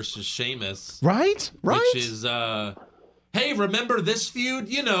Reigns versus Sheamus. Right? Which is, hey, remember this feud?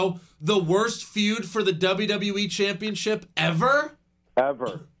 You know, the worst feud for the WWE Championship ever?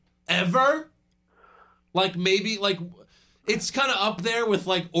 Ever? Like, maybe, like, it's kind of up there with,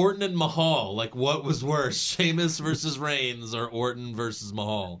 like, Orton and Mahal. Like, what was worse, Sheamus versus Reigns or Orton versus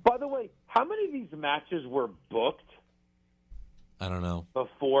Mahal? By the way, how many of these matches were booked? I don't know.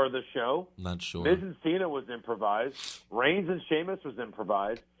 Before the show? Not sure. Miz and Cena was improvised. Reigns and Sheamus was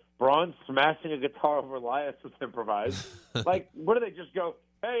improvised. Braun smashing a guitar over Elias was improvised. Like, what do they just go,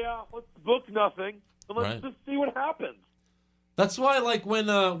 hey, let's book nothing, and let's just see what happens. That's why, like,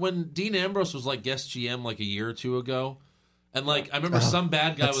 when Dean Ambrose was, like, guest GM, like, a year or two ago, and, like, I remember some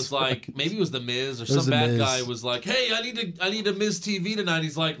bad guy was like, maybe it was the Miz, or some bad guy was like, hey, I need a Miz TV tonight.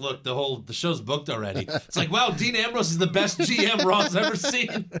 He's like, look, the show's booked already. It's like, wow, Dean Ambrose is the best GM Raw's ever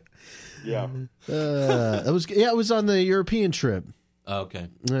seen. Yeah. It was on the European trip. Oh, okay.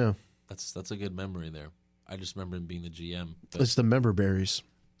 Yeah. That's a good memory there. I just remember him being the GM. It's the member berries.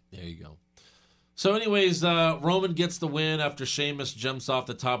 There you go. So anyways, Roman gets the win after Sheamus jumps off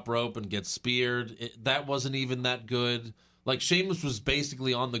the top rope and gets speared. That wasn't even that good. Like, Sheamus was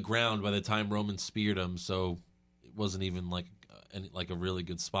basically on the ground by the time Roman speared him, so it wasn't even like a really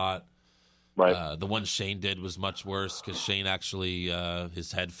good spot. Right. The one Shane did was much worse because Shane actually,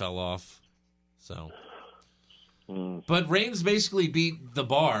 his head fell off. So... But Reigns basically beat the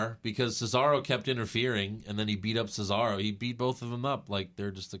Bar because Cesaro kept interfering, and then he beat up Cesaro. He beat both of them up like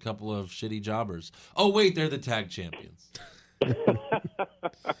they're just a couple of shitty jobbers. Oh, wait, they're the tag champions.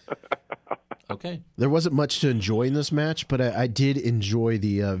 Okay. There wasn't much to enjoy in this match, but I did enjoy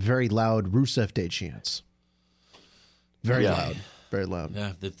the very loud Rusev Day chants. Very loud. Very loud.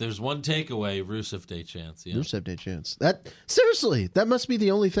 Yeah, if there's one takeaway, Rusev Day chants. Yeah. Rusev Day chants. Seriously, that must be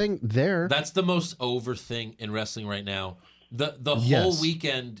the only thing there. That's the most over thing in wrestling right now. The whole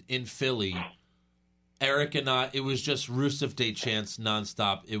weekend in Philly, Eric and I, it was just Rusev Day chants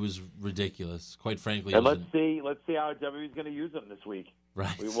nonstop. It was ridiculous, quite frankly. And let's see how WWE's going to use them this week.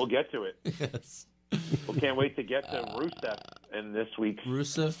 Right. We'll get to it. Yes. We can't wait to get to Rusev in this week's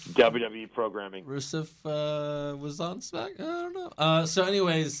Rusev WWE programming. Rusev was on Smack. I don't know. So,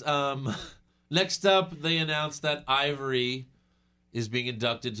 anyways, next up, they announced that Ivory is being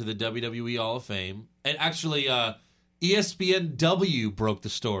inducted to the WWE Hall of Fame, and actually, ESPNW broke the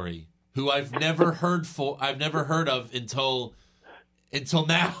story. Who I've never heard of until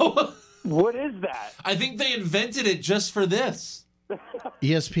now. What is that? I think they invented it just for this.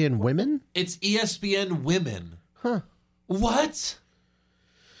 ESPN Women? It's ESPN Women. Huh. What?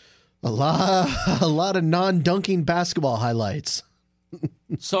 A lot of non-dunking basketball highlights.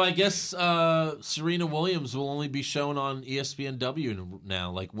 So I guess Serena Williams will only be shown on ESPNW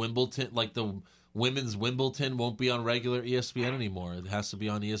now. Like Wimbledon, like the women's Wimbledon won't be on regular ESPN anymore. It has to be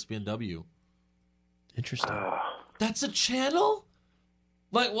on ESPNW. Interesting. That's a channel?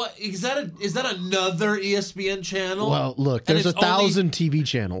 Like what? Is that another ESPN channel? Well, look, there's 1,000 TV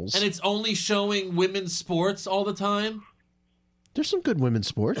channels. And it's only showing women's sports all the time? There's some good women's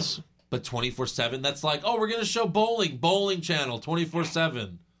sports. But 24/7, that's like, oh, we're going to show bowling channel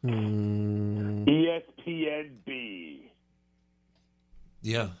 24/7. ESPNB.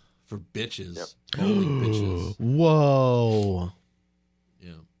 Yeah, for bitches. Yep. Bowling bitches. Whoa.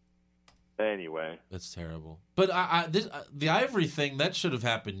 Yeah. Anyway, that's terrible. But the Ivory thing, that should have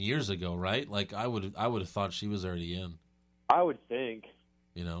happened years ago, right? Like I would have thought she was already in. I would think.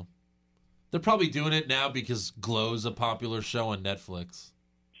 You know, they're probably doing it now because Glow's a popular show on Netflix.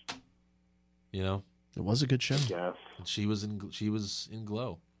 You know, it was a good show. Yes, and she was in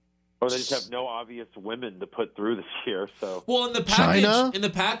Glow. Or they just have no obvious women to put through this year. So well, in the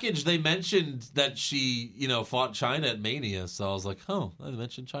package, they mentioned that she, fought China at Mania. So I was like, oh, they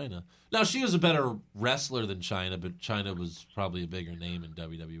mentioned China. Now she was a better wrestler than China, but China was probably a bigger name in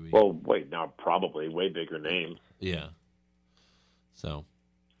WWE. Well, wait, now probably way bigger name. Yeah. So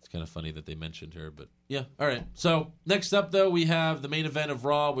it's kind of funny that they mentioned her, but yeah. All right. So next up, though, we have the main event of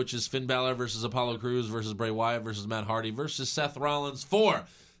Raw, which is Finn Balor versus Apollo Crews versus Bray Wyatt versus Matt Hardy versus Seth Rollins for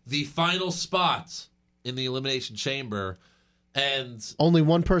the final spot in the Elimination Chamber. And only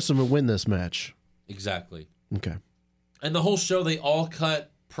one person would win this match. Exactly. Okay. And the whole show, they all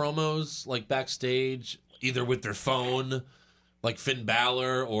cut promos like backstage, either with their phone, like Finn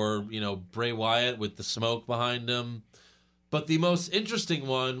Balor, or, Bray Wyatt with the smoke behind him. But the most interesting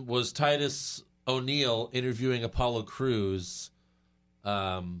one was Titus O'Neil interviewing Apollo Crews. Take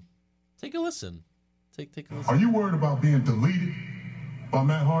a listen. Take a listen. Are you worried about being deleted by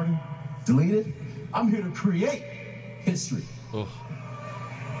Matt Hardy? Deleted? I'm here to create history. Oh.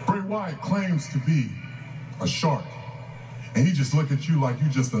 Bray Wyatt claims to be a shark, and he just look at you like you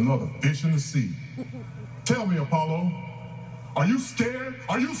just another fish in the sea. Tell me, Apollo, are you scared?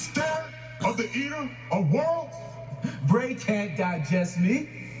 Are you scared of the eater of worlds? Bray can't digest me.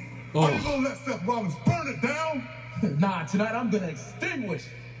 Oh. Are you gonna let Seth Rollins burn it down? Nah, tonight I'm gonna extinguish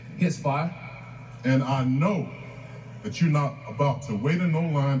his fire. And I know that you're not about to wait in no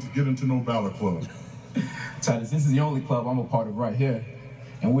line to get into no Balor Club. Titus, this is the only club I'm a part of right here.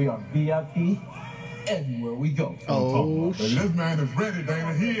 And we are VIP everywhere we go. Oh, shit. This man is ready,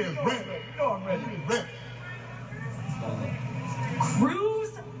 Dana. He is ready. I'm ready. He is ready.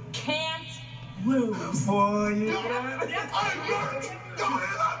 Crews can't lose. Boy, you I'm merch.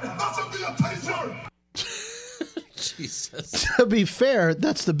 That should be a t-shirt. Jesus. To be fair,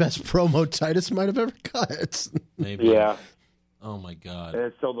 that's the best promo Titus might have ever cut. Maybe. Yeah. Oh my God. And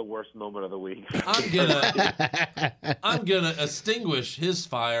it's still the worst moment of the week. I'm gonna extinguish his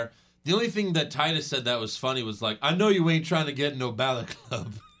fire. The only thing that Titus said that was funny was like, I know you ain't trying to get no Balor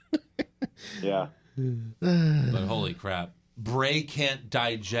Club. Yeah. But holy crap. Bray can't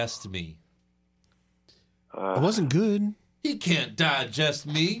digest me. It wasn't good. He can't digest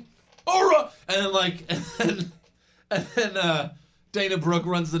me. Aura! And then Dana Brooke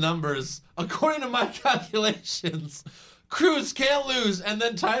runs the numbers. According to my calculations, Crews can't lose. And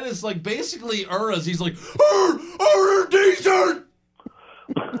then Titus basically Ura's. He's like, Ura t-shirt!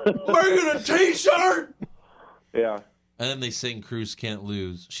 Making a t-shirt! Yeah. And then they sing Crews can't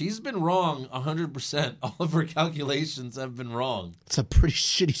lose. She's been wrong 100%. All of her calculations have been wrong. It's a pretty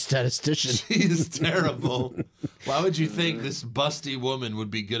shitty statistician. She is terrible. Why would you think this busty woman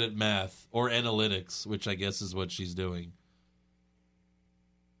would be good at math or analytics, which I guess is what she's doing?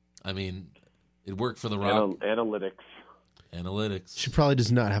 I mean, it worked for The Rock. Analytics. She probably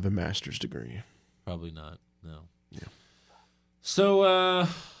does not have a master's degree. Probably not, no. Yeah. So,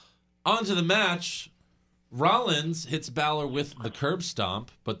 on to the match. Rollins hits Balor with the curb stomp,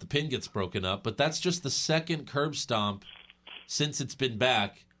 but the pin gets broken up. But that's just the second curb stomp since it's been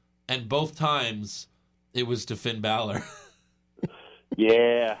back, and both times it was to Finn Balor.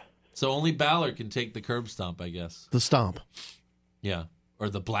 Yeah. So only Balor can take the curb stomp, I guess. The stomp. Yeah, or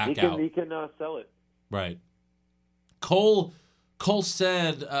the blackout. He can sell it. Right. Cole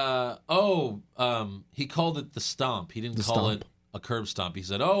said, he called it the stomp. He didn't call it a curb stomp. He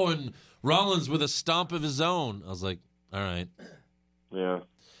said, and Rollins with a stomp of his own. I was like, all right. Yeah.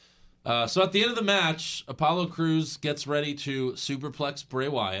 So at the end of the match, Apollo Crews gets ready to superplex Bray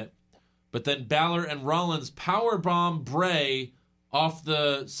Wyatt, but then Balor and Rollins powerbomb Bray off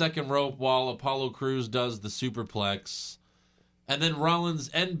the second rope while Apollo Crews does the superplex. And then Rollins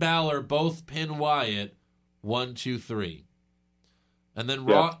and Balor both pin Wyatt 1, 2, 3. And then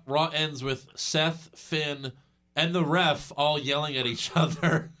Raw ends with Seth, Finn, and the ref all yelling at each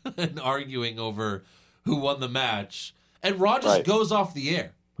other and arguing over who won the match. And Raw just goes off the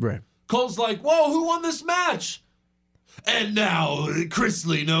air. Right. Cole's like, whoa, who won this match? And now Chris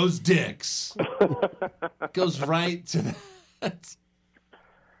Lee knows dicks. Goes right to that.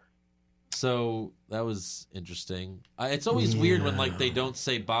 So that was interesting. It's always weird when like they don't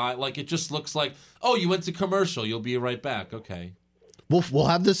say bye. Like it just looks like, oh, you went to commercial. You'll be right back. Okay. We'll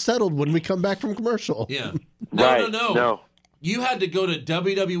have this settled when we come back from commercial. Yeah. No. You had to go to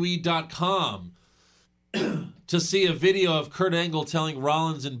WWE.com to see a video of Kurt Angle telling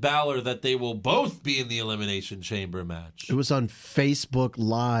Rollins and Balor that they will both be in the Elimination Chamber match. It was on Facebook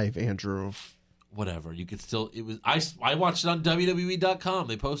Live, Andrew. Whatever. You could still... It was. I watched it on WWE.com.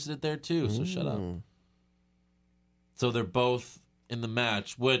 They posted it there too, so shut up. So they're both in the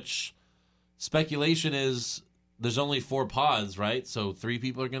match, which speculation is there's only 4 pods, right? So 3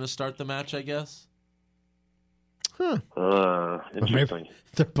 people are going to start the match, I guess? Huh. Interesting.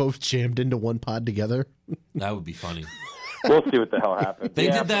 They're both jammed into one pod together. That would be funny. We'll see what the hell happens. They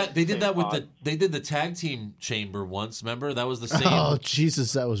did that with they did the tag team chamber once, remember? That was the same. Oh,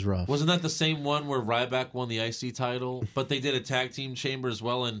 Jesus, that was rough. Wasn't that the same one where Ryback won the IC title? But they did a tag team chamber as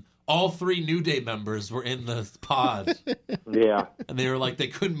well, and all 3 New Day members were in the pod. Yeah. And they were like, they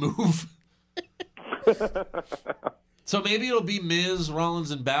couldn't move. So maybe it'll be Miz, Rollins,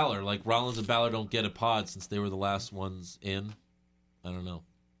 and Balor. Like, Rollins and Balor don't get a pod since they were the last ones in. I don't know.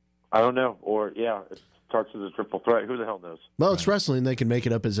 Or, it starts as a triple threat. Who the hell knows? Well, it's wrestling. They can make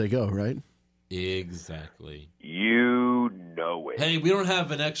it up as they go, right? Exactly. You know it. Hey, we don't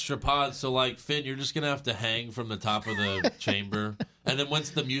have an extra pod, so, like, Finn, you're just going to have to hang from the top of the chamber. And then once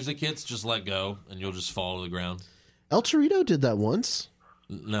the music hits, just let go, and you'll just fall to the ground. El Torito did that once.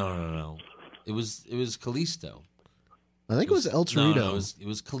 No. It was Kalisto. I think it was El Torito. No, it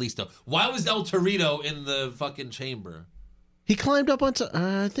was Kalisto. Why was El Torito in the fucking chamber? He climbed up onto...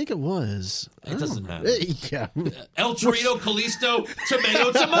 I think it was. It doesn't matter. Yeah. El Torito, Kalisto,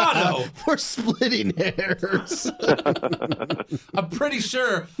 tomato. We're splitting hairs. I'm pretty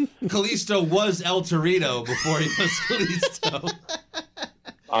sure Kalisto was El Torito before he was Kalisto.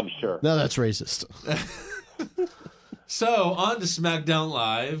 I'm sure. No, that's racist. So, on to SmackDown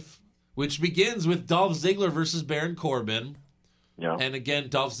Live, which begins with Dolph Ziggler versus Baron Corbin. Yeah. And again,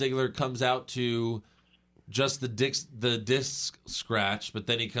 Dolph Ziggler comes out to just the disc scratch, but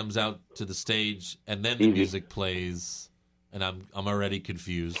then he comes out to the stage, and then the music plays, and I'm already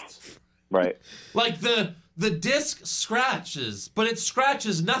confused. Right. Like the disc scratches, but it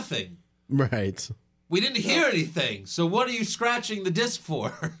scratches nothing. Right. We didn't hear anything, so what are you scratching the disc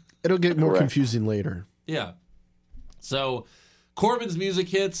for? It'll get more confusing later. Yeah. So Corbin's music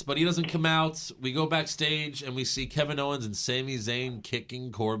hits, but he doesn't come out. We go backstage, and we see Kevin Owens and Sami Zayn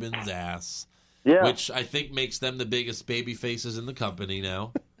kicking Corbin's ass. Yeah. Which I think makes them the biggest baby faces in the company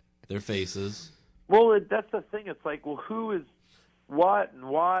now. Their faces. Well, that's the thing. It's like, well, who is what and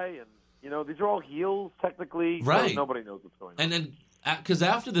why? And, these are all heels, technically. Right. So nobody knows what's going on. And then, because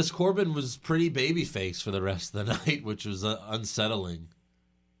after this, Corbin was pretty baby face for the rest of the night, which was unsettling.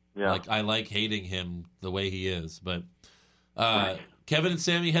 Yeah. Like, I like hating him the way he is. But Kevin and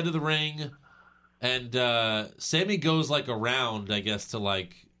Sami head to the ring, and Sami goes, like, around, I guess, to,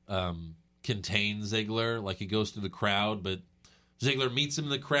 like... contain Ziggler, like he goes through the crowd, but Ziggler meets him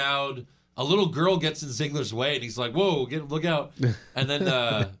in the crowd. A little girl gets in Ziggler's way, and he's like, "Whoa, look out!" And then,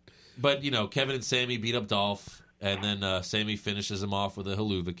 but Kevin and Sami beat up Dolph, and then Sami finishes him off with a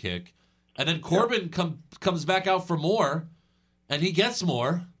haluva kick, and then Corbin comes back out for more, and he gets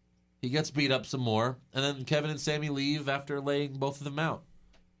more. He gets beat up some more, and then Kevin and Sami leave after laying both of them out.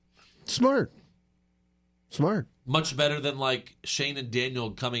 Smart. Much better than like Shane and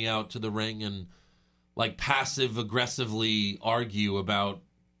Daniel coming out to the ring and like passive aggressively argue about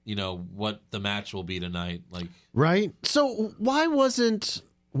what the match will be tonight. Like, right. So why wasn't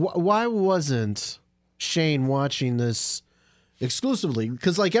Shane watching this exclusively?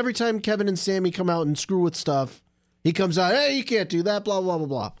 Because like every time Kevin and Sammy come out and screw with stuff, he comes out, hey, you can't do that, blah, blah, blah,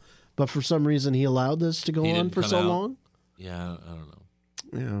 blah. But for some reason, he allowed this to go on for so long. Yeah, I don't know.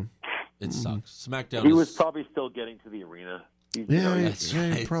 Yeah. It sucks. SmackDown. He was probably still getting to the arena.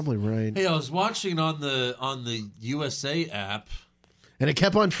 You're probably right. Hey, I was watching on the USA app, and it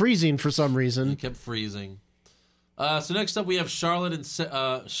kept on freezing for some reason. It kept freezing. So next up, we have Charlotte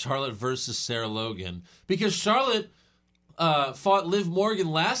versus Sarah Logan, because Charlotte fought Liv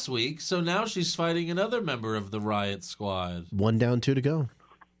Morgan last week, so now she's fighting another member of the Riot Squad. 1 down, 2 to go.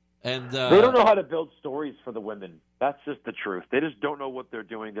 And they don't know how to build stories for the women. That's just the truth. They just don't know what they're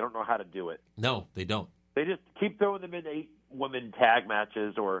doing. They don't know how to do it. No, they don't. They just keep throwing them in 8-women tag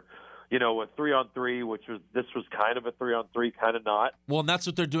matches, or a 3-on-3, this was kind of a 3-on-3, kind of not. Well, and that's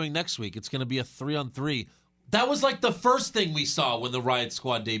what they're doing next week. It's going to be a 3-on-3. That was like the first thing we saw when the Riot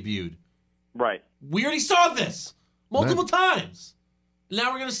Squad debuted. Right. We already saw this multiple times.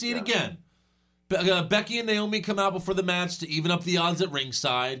 Now we're going to see it again. Becky and Naomi come out before the match to even up the odds at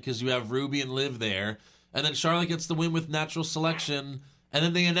ringside, because you have Ruby and Liv there. And then Charlotte gets the win with natural selection. And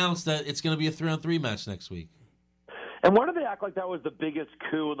then they announce that it's going to be a 3-on-3 match next week. And why do they act like that was the biggest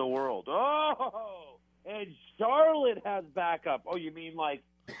coup in the world? Oh, and Charlotte has backup. Oh, you mean like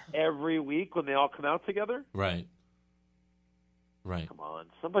every week when they all come out together? Right. Come on,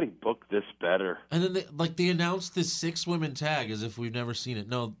 somebody book this better. And then they announced this 6-women tag as if we've never seen it.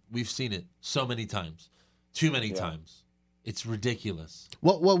 No, we've seen it so many times. Too many times. It's ridiculous.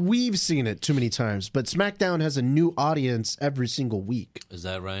 Well, we've seen it too many times, but SmackDown has a new audience every single week. Is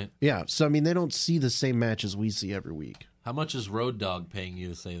that right? Yeah, so I mean, they don't see the same matches we see every week. How much is Road Dogg paying you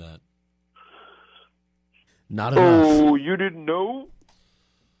to say that? Not enough. Oh, you didn't know?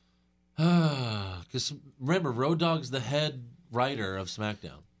 Because remember, Road Dogg's the head writer of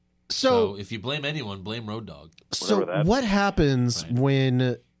SmackDown. So if you blame anyone, blame Road Dogg. So what happens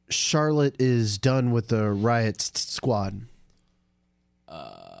when Charlotte is done with the Riot Squad?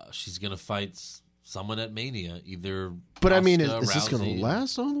 She's going to fight someone at Mania, either. But Asuka, I mean, is this going to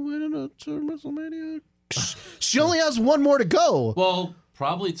last all the way to WrestleMania? She only has one more to go. Well,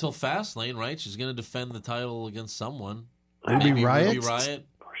 probably till Fastlane, right? She's going to defend the title against someone. Ruby Riott? Ruby Riott.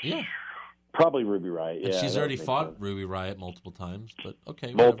 Yeah. Probably Ruby Riott. And yeah, she's already fought Ruby Riott multiple times, but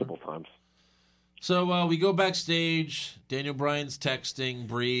okay. Multiple times. So we go backstage. Daniel Bryan's texting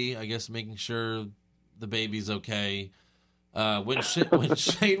Brie, I guess, making sure the baby's okay. When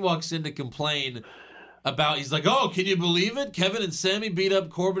Shane walks in to complain about, he's like, "Oh, can you believe it? Kevin and Sammy beat up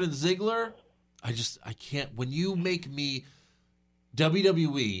Corbin and Ziggler." I can't. When you make me,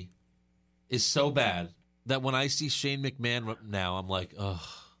 WWE is so bad that when I see Shane McMahon now, I'm like, ugh.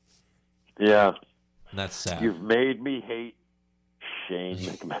 Yeah. And that's sad. You've made me hate Shane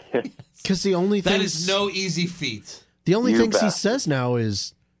McMahon. Because the only thing that is no easy feat. The only things he says now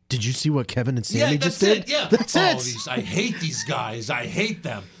is, "Did you see what Kevin and Sammy just did?" Yeah, that's it. I hate these guys. I hate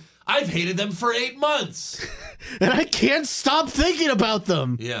them. I've hated them for 8 months, and I can't stop thinking about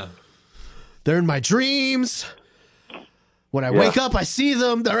them. Yeah, they're in my dreams. When I wake up, I see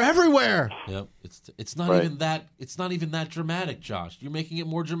them. They're everywhere. Yep. It's not even that. It's not even that dramatic, Josh. You're making it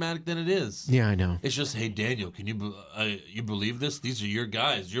more dramatic than it is. Yeah, I know. It's just, hey, Daniel, can you believe this? These are your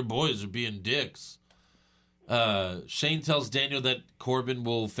guys. Your boys are being dicks. Shane tells Daniel that Corbin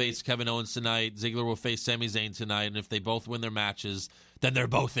will face Kevin Owens tonight. Ziggler will face Sami Zayn tonight, and if they both win their matches, then they're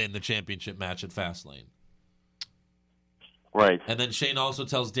both in the championship match at Fastlane. Right. And then Shane also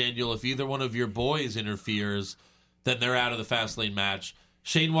tells Daniel, if either one of your boys interferes, then they're out of the Fastlane match.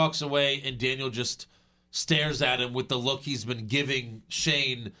 Shane walks away, and Daniel just stares at him with the look he's been giving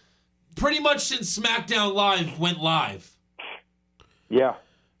Shane pretty much since SmackDown Live went live. Yeah.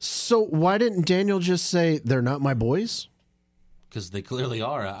 So why didn't Daniel just say, "They're not my boys"? Because they clearly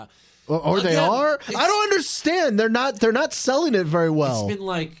are. Or they are? I don't understand. They're not selling it very well.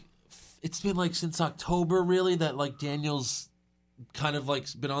 It's been like since October, really, that like Daniel's kind of like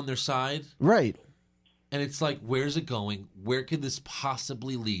been on their side. Right. And it's like, where's it going? Where could this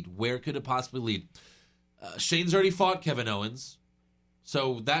possibly lead? Where could it possibly lead? Shane's already fought Kevin Owens,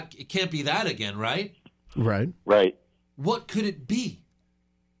 so that it can't be that again, right? Right. Right. What could it be?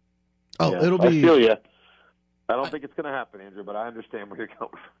 Oh, it'll be. I feel you. I don't think it's going to happen, Andrew, but I understand where you're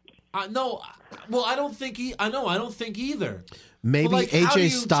coming from. No, well, I don't think I don't think either. Maybe like, AJ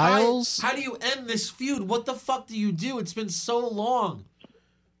Styles. How do you end this feud? What the fuck do you do? It's been so long.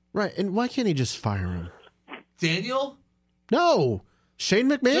 Right, and why can't he just fire him? Daniel? No, Shane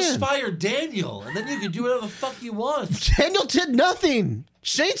McMahon. Just fire Daniel, and then you can do whatever the fuck you want. Daniel did nothing.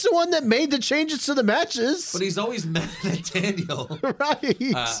 Shane's the one that made the changes to the matches. But he's always mad at Daniel. Right.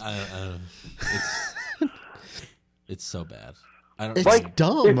 It's so bad. I don't. It's Like,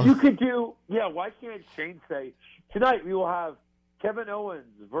 dumb. If you could do, why can't Shane say, tonight we will have Kevin Owens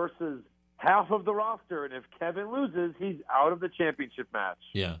versus half of the roster, and if Kevin loses, he's out of the championship match.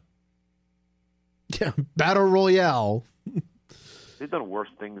 Yeah. Yeah, Battle Royale. They've done worse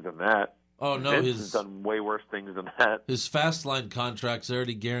things than that. Oh no, Vince has done way worse things than that. His Fastlane contract's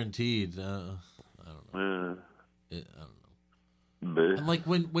already guaranteed. I don't know. I don't know. And like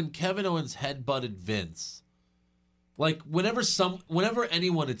when Kevin Owens headbutted Vince, like whenever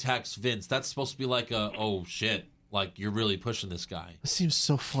anyone attacks Vince, that's supposed to be like oh shit, like you're really pushing this guy. It seems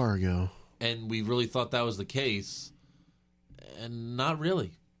so far ago. And we really thought that was the case, and not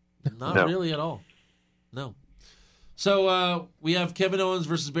really, not really at all. No. So we have Kevin Owens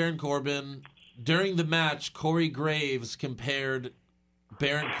versus Baron Corbin. During the match, Corey Graves compared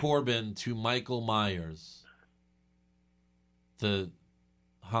Baron Corbin to Michael Myers, the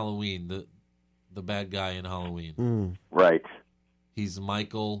Halloween, the bad guy in Halloween. Right. He's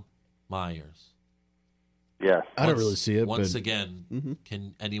Michael Myers. Yes. I don't really see it. Once again,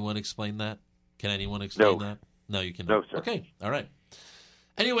 can anyone explain that? Can anyone explain that? No, you cannot. No, sir. Okay, all right.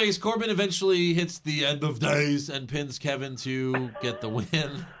 Anyways, Corbin eventually hits the end of days and pins Kevin to get the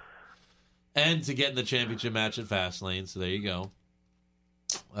win and to get in the championship match at Fastlane. So there you go.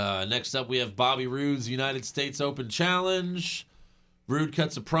 Next up, we have Bobby Roode's United States Open Challenge. Roode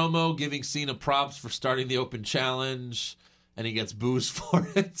cuts a promo giving Cena props for starting the Open Challenge, and he gets boozed for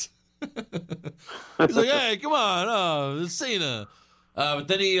it. He's like, hey, come on, it's Cena. But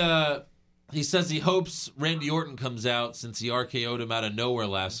then he says he hopes Randy Orton comes out since he RKO'd him out of nowhere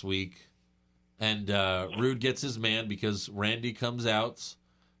last week. And Roode gets his man because Randy comes out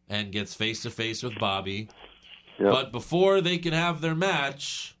and gets face-to-face with Bobby. Yep. But before they can have their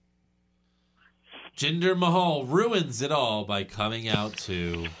match, Jinder Mahal ruins it all by coming out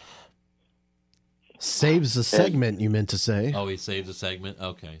to... Saves the segment, you meant to say. Oh, he saves a segment?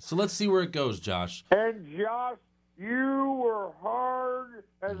 Okay. So let's see where it goes, Josh. And Josh, you were hard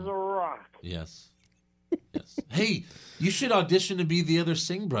as a rock. Yes. Yes. Hey, you should audition to be the other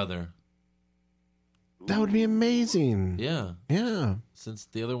Singh brother. That would be amazing. Yeah. Yeah. Since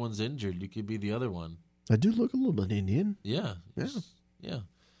the other one's injured, you could be the other one. I do look a little bit Indian. Yeah. Yeah. Yeah.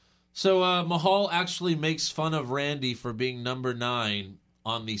 So Mahal actually makes fun of Randy for being number 9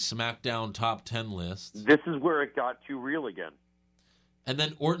 on the SmackDown Top 10 list. This is where it got too real again. And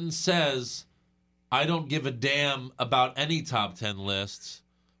then Orton says, I don't give a damn about any top 10 lists,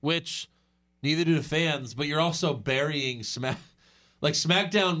 which neither do the fans, but you're also burying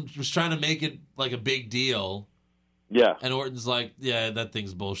SmackDown was trying to make it like a big deal. Yeah. And Orton's like, yeah, that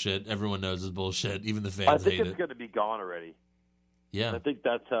thing's bullshit. Everyone knows it's bullshit. Even the fans hate it. I think it's going to be gone already. Yeah. I think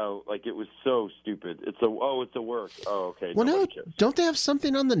that's how, like, it was so stupid. It's a work. Oh, okay. Well, no, don't they have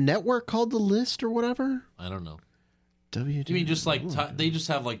something on the network called The List or whatever? I don't know. You mean just like they just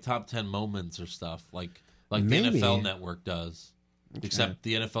have like top 10 moments or stuff like the NFL Network does, except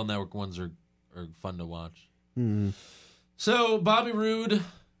the NFL Network ones are fun to watch. So Bobby Roode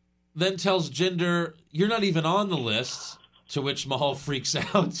then tells Jinder, "You're not even on the list." To which Mahal freaks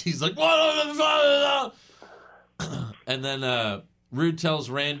out. He's like, "What?" And then Roode tells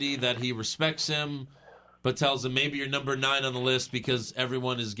Randy that he respects him, but tells him maybe you're number 9 on the list because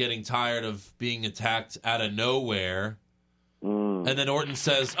everyone is getting tired of being attacked out of nowhere. And then Orton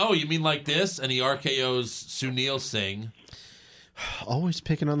says, oh, you mean like this? And he RKO's Sunil Singh. Always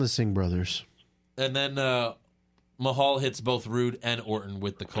picking on the Singh brothers. And then Mahal hits both Roode and Orton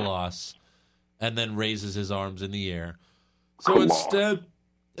with the Colossus and then raises his arms in the air. So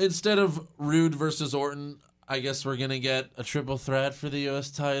instead of Roode versus Orton, I guess we're going to get a triple threat for the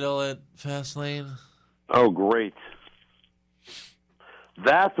U.S. title at Fastlane. Oh, great.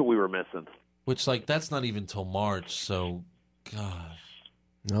 That's what we were missing. Which, like, that's not even till March, so, God.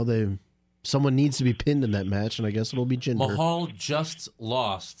 No, someone needs to be pinned in that match, and I guess it'll be Jinder. Mahal just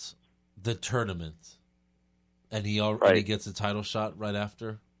lost the tournament, and he gets a title shot right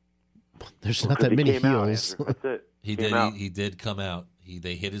after. There's not that many heels. That's it. He did come out.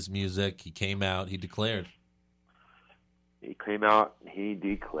 They hit his music. He came out. He declared. He came out. He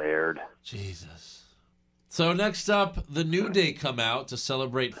declared. Jesus. So next up, the New Day come out to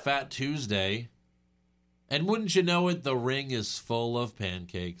celebrate Fat Tuesday. And wouldn't you know it, the ring is full of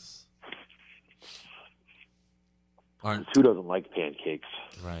pancakes. Who doesn't like pancakes?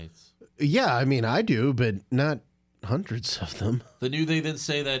 Right. Yeah, I mean, I do, but not hundreds of them. The New Day then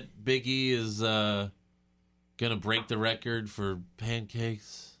say that Big E is going to break the record for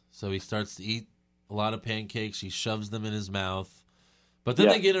pancakes. So he starts to eat a lot of pancakes. He shoves them in his mouth. But then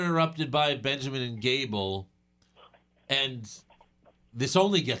they get interrupted by Benjamin and Gable, and this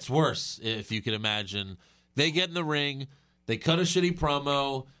only gets worse, if you can imagine. They get in the ring, they cut a shitty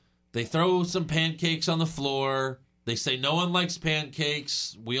promo, they throw some pancakes on the floor, they say no one likes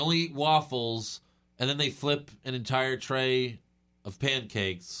pancakes, we only eat waffles, and then they flip an entire tray of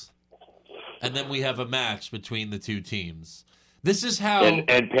pancakes, and then we have a match between the two teams. This is how... And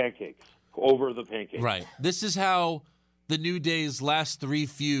pancakes. Over the pancakes. Right. This is how the New Day's last 3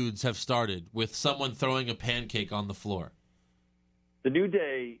 feuds have started, with someone throwing a pancake on the floor. The New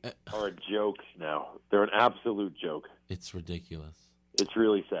Day are a joke now. They're an absolute joke. It's ridiculous. It's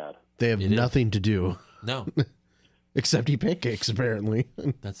really sad. They have nothing to do. No. Except eat pancakes, apparently.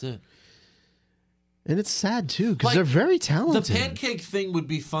 That's it. And it's sad, too, because they're very talented. The pancake thing would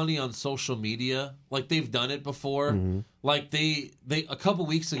be funny on social media. Like, they've done it before. Mm-hmm. Like, they a couple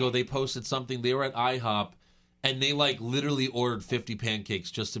weeks ago, they posted something. They were at IHOP, and they, like, literally ordered 50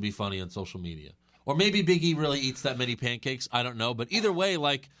 pancakes just to be funny on social media. Or maybe Big E really eats that many pancakes. I don't know. But either way,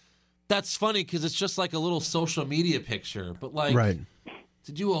 like, that's funny because it's just like a little social media picture. But, like,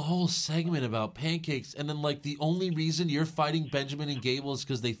 to do a whole segment about pancakes, and then, like, the only reason you're fighting Benjamin and Gable is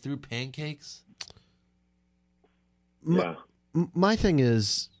because they threw pancakes? My thing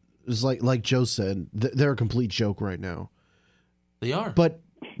is like Joe said, they're a complete joke right now. They are. But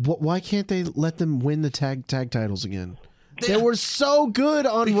why can't they let them win the tag titles again? They were so good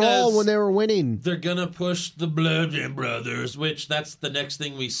on Raw when they were winning. They're gonna push the Bludgeon Brothers, which that's the next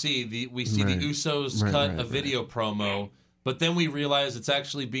thing we see. We see the Usos cut a video promo, but then we realize it's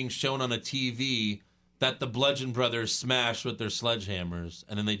actually being shown on a TV that the Bludgeon Brothers smash with their sledgehammers,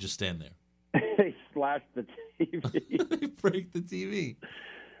 and then they just stand there. They slash the TV. They break the TV.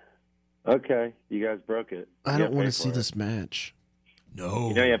 Okay, you guys broke it. I don't want to see this match. No.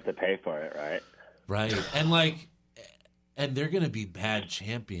 You know you have to pay for it, right? Right. And they're going to be bad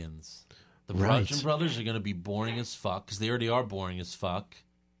champions. The Bludgeon Brothers are going to be boring as fuck, because they already are boring as fuck.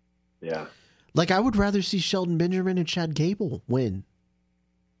 Yeah. Like, I would rather see Shelton Benjamin and Chad Gable win.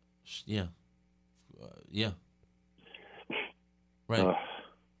 Yeah. Yeah. Right.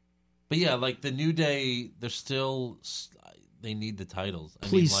 But yeah, like the New Day, they need the titles.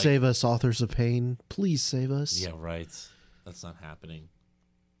 Please save us, Authors of Pain. Please save us. Yeah, right. That's not happening.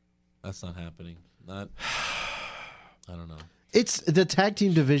 I don't know. It's the tag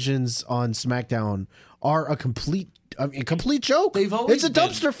team divisions on SmackDown are a complete joke. It's a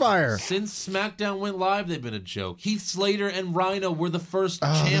dumpster fire. Since SmackDown went live, they've been a joke. Heath Slater and Rhino were the first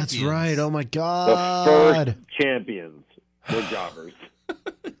champions. That's right. Oh my God. The first champions were jobbers.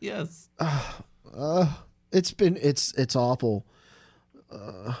 Yes. It's awful.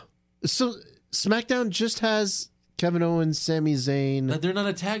 So SmackDown just has Kevin Owens, Sami Zayn. They're not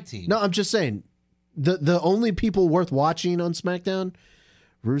a tag team. No, I'm just saying the only people worth watching on SmackDown: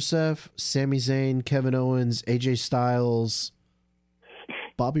 Rusev, Sami Zayn, Kevin Owens, AJ Styles,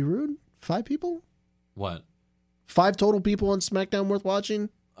 Bobby Roode. 5 people. What? 5 total people on SmackDown worth watching.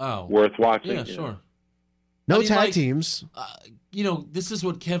 Oh, worth watching. Yeah, sure. No tag teams. This is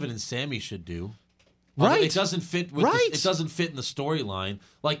what Kevin and Sammy should do. Right. It doesn't fit with it doesn't fit in the storyline.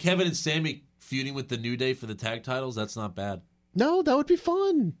 Like Kevin and Sammy feuding with the New Day for the tag titles, that's not bad. No, that would be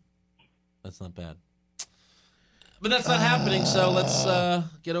fun. That's not bad. But that's not happening, so let's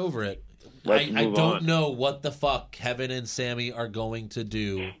get over it. I don't know what the fuck Kevin and Sammy are going to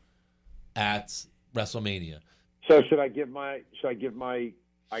do at WrestleMania. So should I give my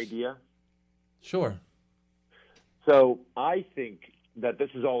idea? Sure. So I think that this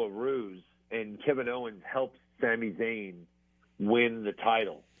is all a ruse, and Kevin Owens helps Sami Zayn win the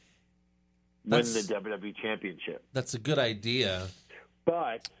title, win the WWE Championship. That's a good idea.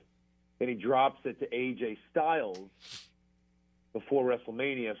 But then he drops it to AJ Styles before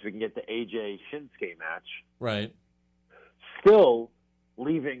WrestleMania so we can get the AJ Shinsuke match. Right. Still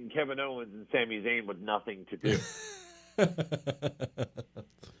leaving Kevin Owens and Sami Zayn with nothing to do.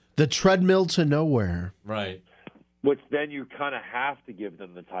 The treadmill to nowhere. Right. Which then you kind of have to give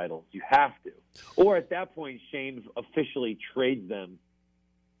them the titles. You have to. Or at that point, Shane officially trades them.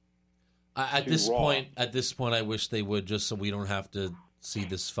 At this point, I wish they would, just so we don't have to see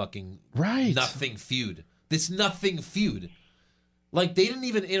this fucking nothing feud. This nothing feud. Like, they didn't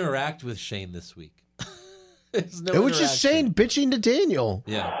even interact with Shane this week. It was just Shane bitching to Daniel.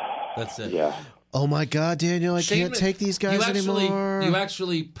 Yeah, that's it. Yeah. Oh my God, Daniel, I can't take these guys anymore. You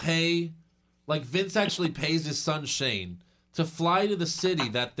actually pay, like Vince actually pays his son Shane to fly to the city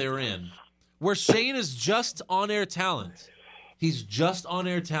that they're in, where Shane is just on-air talent. He's just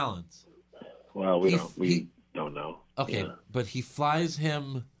on-air talent. Well, we don't know. Okay, but he flies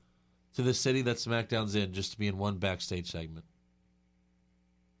him to the city that SmackDown's in just to be in one backstage segment.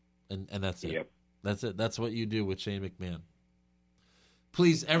 And that's it. Yep. That's it. That's what you do with Shane McMahon.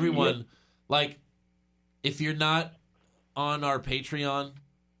 Please, everyone, like, if you're not on our Patreon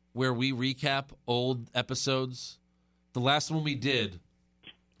where we recap old episodes, the last one we did,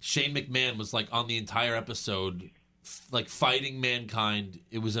 Shane McMahon was like on the entire episode, like fighting Mankind.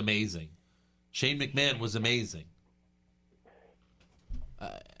 It was amazing. Shane McMahon was amazing.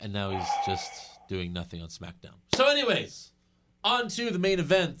 And now he's just doing nothing on SmackDown. So anyways, on to the main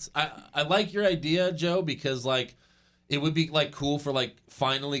event. I like your idea, Joe, because like it would be like cool for like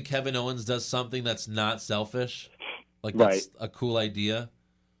finally Kevin Owens does something that's not selfish. Like that's a cool idea.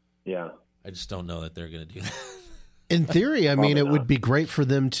 Yeah. I just don't know that they're going to do that. In theory, I mean, it would be great for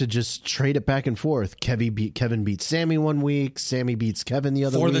them to just trade it back and forth. Kevin beats Sammy one week. Sammy beats Kevin the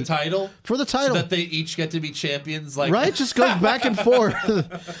other week. For the title? For the title. So that they each get to be champions? Like right? Just goes back and forth.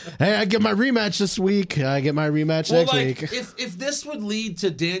 Hey, I get my rematch this week. I get my rematch next week. If this would lead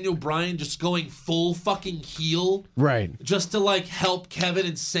to Daniel Bryan just going full fucking heel. Right. Just to like help Kevin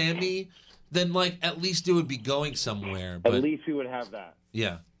and Sammy, then like at least it would be going somewhere. But, at least we would have that.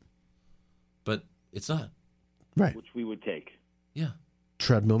 Yeah. But it's not. Right. Which we would take. Yeah.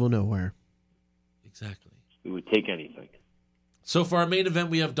 Treadmill to nowhere. Exactly. We would take anything. So for our main event,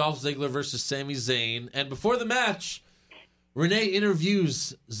 we have Dolph Ziggler versus Sami Zayn. And before the match, Renee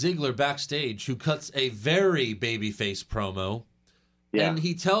interviews Ziggler backstage, who cuts a very babyface promo. Yeah. And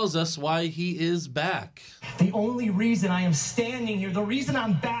he tells us why he is back. The only reason I am standing here, the reason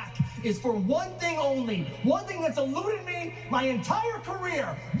I'm back, is for one thing only. One thing that's eluded me my entire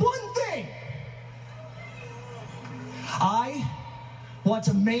career. One thing. I want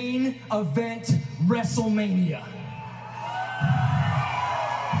to main event WrestleMania.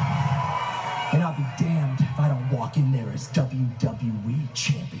 And I'll be damned if I don't walk in there as WWE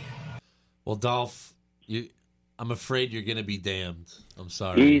champion. Well, Dolph, I'm afraid you're going to be damned. I'm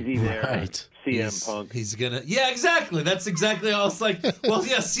sorry. Easy there. Right. CM Punk. He's going to... Yeah, exactly. That's exactly how I was like, well,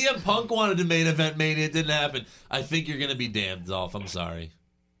 yeah, CM Punk wanted to main event Mania. It didn't happen. I think you're going to be damned, Dolph. I'm sorry.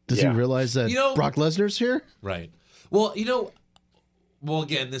 Does he realize that Brock Lesnar's here? Right. Well,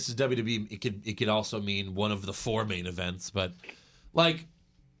 again, this is WWE. It could also mean one of the 4 main events, but like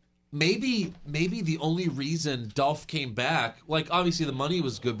maybe the only reason Dolph came back, like obviously the money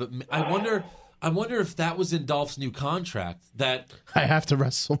was good, but I wonder if that was in Dolph's new contract that I have to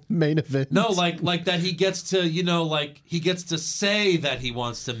wrestle main event. No, like that he gets to, he gets to say that he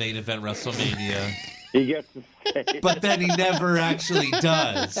wants to main event WrestleMania. He gets to say, but then he never actually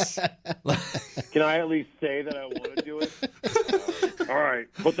does. Can I at least say that I want to do it? All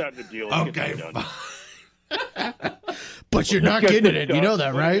right, put that in the deal. Okay, but you're not getting it. You know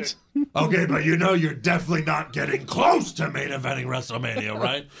that, right? Okay, but you're definitely not getting close to main eventing WrestleMania,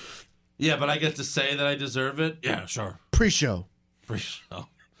 right? Yeah, but I get to say that I deserve it? Yeah, sure. Pre-show. Pre-show.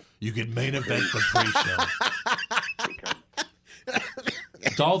 You can main event the pre-show.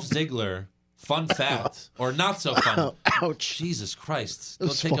 Dolph Ziggler... Fun fact, or not so fun. Ouch. Jesus Christ. Go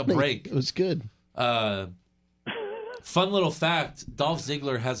take a break. It was good. Fun little fact, Dolph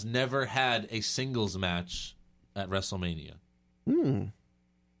Ziggler has never had a singles match at WrestleMania.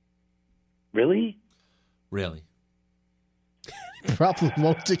 Really? Really. Probably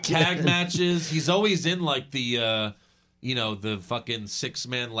won't again. Tag matches. He's always in like the, the fucking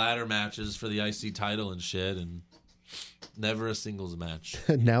 6-man ladder matches for the IC title and shit, and... Never a singles match.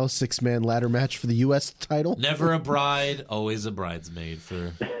 Now a 6-man ladder match for the U.S. title. Never a bride, always a bridesmaid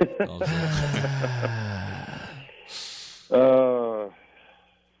for.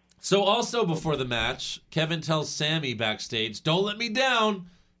 So also before the match, Kevin tells Sammy backstage, "Don't let me down,"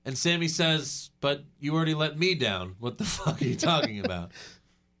 and Sammy says, "But you already let me down. What the fuck are you talking about?"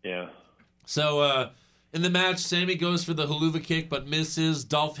 Yeah. So in the match, Sammy goes for the haluva kick but misses.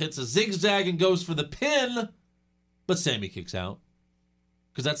 Dolph hits a zigzag and goes for the pin. But Sammy kicks out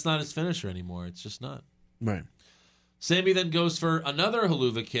because that's not his finisher anymore. It's just not. Right. Sammy then goes for another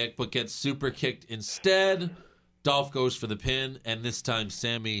haluva kick but gets super kicked instead. Dolph goes for the pin, and this time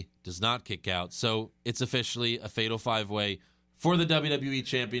Sammy does not kick out. So it's officially a fatal 5-way for the WWE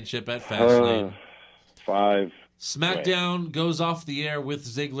Championship at Fastlane. 5. SmackDown goes off the air with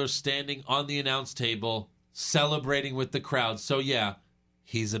Ziggler standing on the announce table, celebrating with the crowd. So yeah,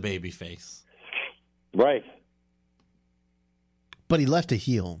 he's a babyface. Right. But he left a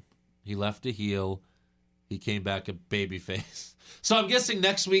heel. He left a heel. He came back a babyface. So I'm guessing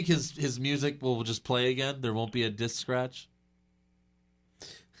next week his music will just play again. There won't be a disc scratch.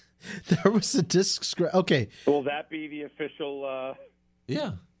 There was a disc scratch. Okay. Will that be the official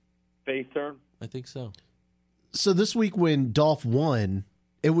face turn? I think so. So this week when Dolph won,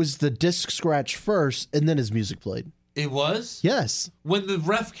 it was the disc scratch first, and then his music played. It was? Yes. When the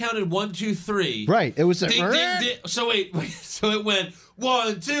ref counted 1, 2, 3. Right. It was a ding, ding, ding. So wait. So it went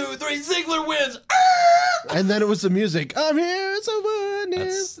 1, 2, 3. Ziggler wins. And then it was the music. I'm here, someone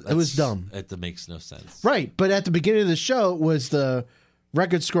is. It was dumb. It makes no sense. Right. But at the beginning of the show was the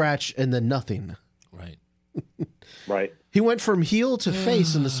record scratch and then nothing. Right. Right. He went from heel to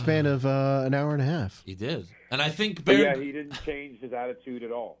face in the span of an hour and a half. He did. And I think he didn't change his attitude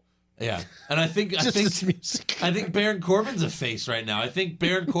at all. Yeah, and I think Baron Corbin's a face right now. I think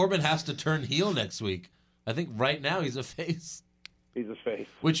Baron Corbin has to turn heel next week. I think right now he's a face. He's a face,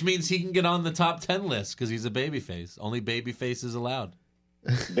 which means he can get on the top 10 list because he's a baby face. Only baby face is allowed.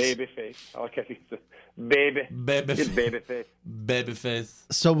 Baby face. Okay, baby face. Baby face.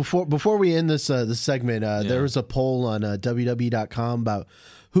 So before we end this segment, there was a poll on WWE.com about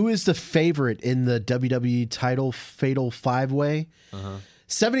who is the favorite in the WWE title Fatal 5-Way.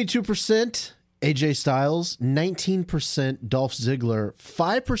 72% AJ Styles, 19% Dolph Ziggler,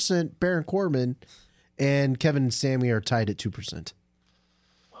 5% Baron Corbin, and Kevin and Sammy are tied at 2%.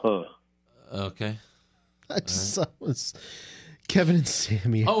 Huh. Okay. Kevin and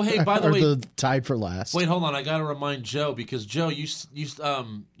Sammy. Oh, hey, by the way, tied for last. Wait, hold on. I got to remind Joe because Joe, you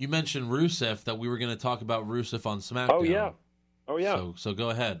mentioned Rusev, that we were going to talk about Rusev on SmackDown. Oh yeah. So go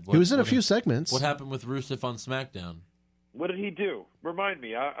ahead. He was in a few segments. What happened with Rusev on SmackDown? What did he do? Remind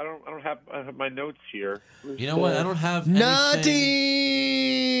me. I don't have my notes here. You know what? I don't have anything.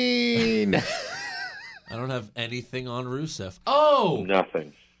 I don't have anything on Rusev. Oh,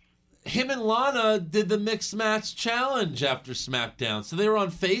 nothing. Him and Lana did the mixed match challenge after SmackDown, so they were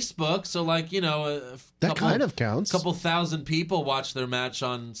on Facebook. So, that kind of counts. A couple thousand people watched their match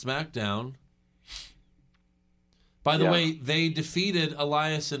on SmackDown. By the way, they defeated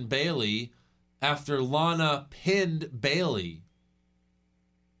Elias and Bayley after Lana pinned Bayley.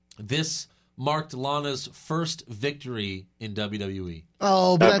 This marked Lana's first victory in WWE.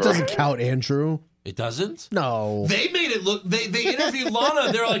 Oh, but that doesn't count, Andrew. It doesn't? No. They made it look... They interviewed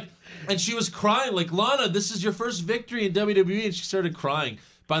Lana. They're like... And she was crying. Like, Lana, this is your first victory in WWE. And she started crying.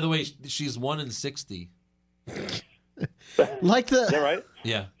 By the way, she's 1-60. Like the... Is that right?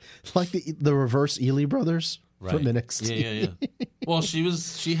 Yeah. Like the reverse Ely brothers from NXT. Yeah. Well, she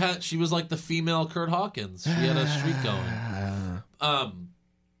was like the female Kurt Hawkins. She had a streak going.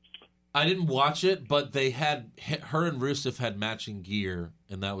 I didn't watch it, but her and Rusev had matching gear,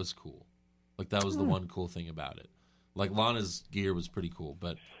 and that was cool. Like, that was the one cool thing about it. Like, Lana's gear was pretty cool,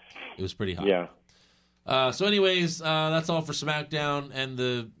 but it was pretty hot. Yeah. So anyways, that's all for SmackDown and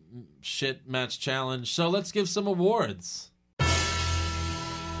the shit match challenge. So let's give some awards.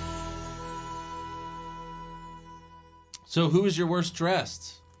 So who is your worst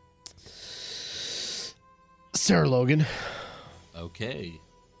dressed? Sarah Logan. Okay.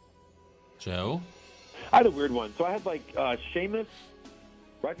 Joe? I had a weird one. So I had Sheamus,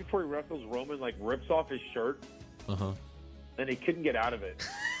 right before he wrestles Roman, rips off his shirt. And he couldn't get out of it.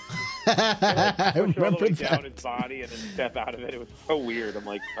 I remember all the way that. down his body and then step out of it. It was so weird. I'm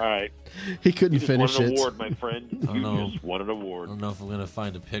like, all right. He couldn't finish won an it. award, my friend. You just won an award. I don't know if I'm going to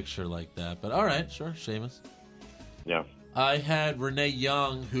find a picture like that, but all right, sure, Sheamus. Yeah. I had Renee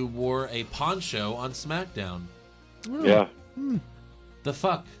Young, who wore a poncho on SmackDown. Yeah. The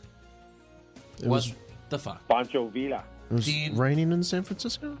fuck? The fuck? Pancho Villa. It was raining in San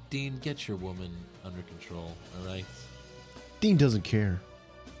Francisco? Dean, get your woman under control, all right? Dean doesn't care.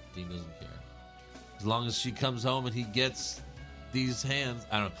 Dean doesn't care. As long as she comes home and he gets these hands.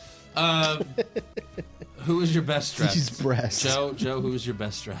 I don't know. Who is your best dressed? These breasts. Joe, who is your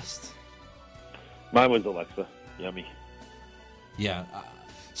best dressed? Mine was Alexa. Yummy. Yeah.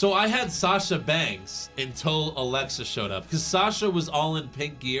 So I had Sasha Banks until Alexa showed up. Because Sasha was all in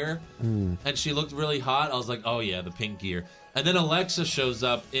pink gear. And she looked really hot. I was like, oh yeah, the pink gear. And then Alexa shows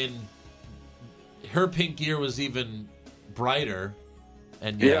up in... Her pink gear was even brighter.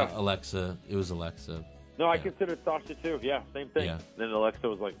 And Alexa, it was Alexa. No, I considered Sasha too. Yeah, same thing. Yeah. Then Alexa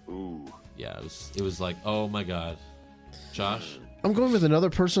was like, ooh. Yeah, it was like, oh my God. Josh? I'm going with another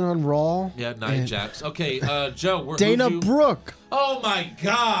person on Raw. Yeah, Nia Jax. Okay, Joe. Dana Brooke. Oh my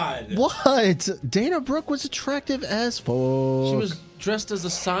God. What? Dana Brooke was attractive as fuck. She was dressed as a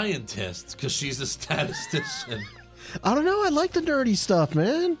scientist because she's a statistician. I don't know. I like the nerdy stuff,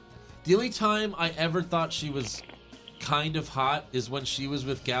 man. The only time I ever thought she was kind of hot is when she was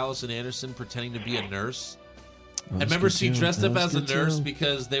with Gallows and Anderson pretending to be a nurse. I remember she dressed up as a nurse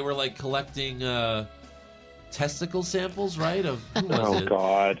because they were collecting testicle samples, right? Of who was it? Oh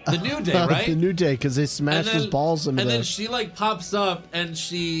God, the New Day, right? The New Day, because they smashed his balls into. And then she pops up and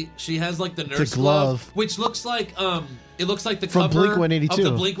she has the nurse glove, which looks like It looks like the from cover Blink-182. of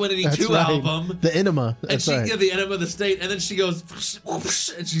the Blink-182 album. The Enema. And she did the Enema of the State, and then she goes,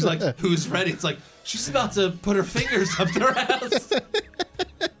 and she's like, "Who's ready?" It's like she's about to put her fingers up their ass.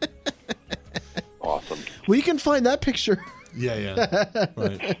 Awesome. Well, you can find that picture. Yeah.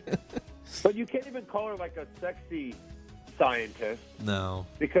 Right. But you can't even call her like a sexy scientist. No.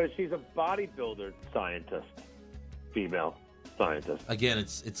 Because she's a bodybuilder scientist, female scientist. Again,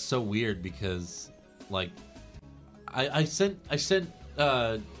 it's so weird because, like, I sent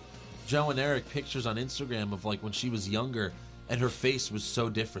Joe and Eric pictures on Instagram of like when she was younger, and her face was so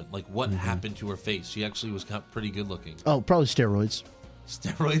different. Like, what happened to her face? She actually was pretty good looking. Oh, probably steroids.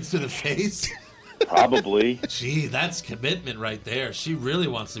 Steroids to the face? Probably. Gee, that's commitment right there. She really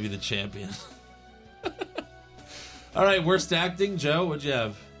wants to be the champion. All right, worst acting, Joe. What'd you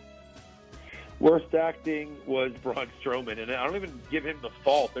have? Worst acting was Braun Strowman, and I don't even give him the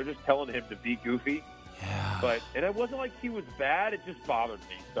fault. They're just telling him to be goofy. Yeah. And it wasn't like he was bad. It just bothered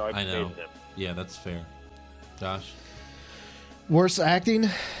me, so I know. hated him. Yeah, that's fair. Josh? Worst acting?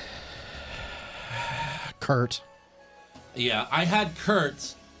 Kurt. Yeah, I had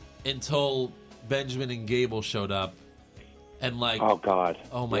Kurt until Benjamin and Gable showed up, and like, oh god,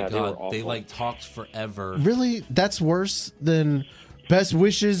 oh my god, they like talked forever. Really? That's worse than Best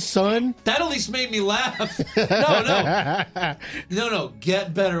Wishes, son? That at least made me laugh. No.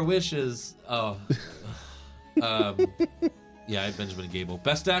 Get Better Wishes. Oh, yeah, I had Benjamin and Gable.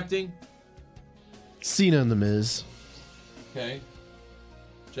 Best acting? Cena and The Miz. Okay,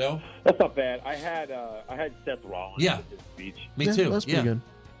 Joe. That's not bad. I had Seth Rollins. Yeah, with his speech. Me too. That's pretty good.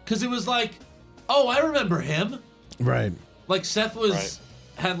 Because it was like, oh, I remember him. Right. Like Seth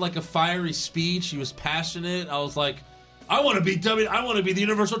had like a fiery speech. He was passionate. I was like, I want to be I want to be the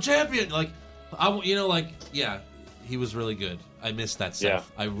Universal Champion. Like, yeah, he was really good. I missed that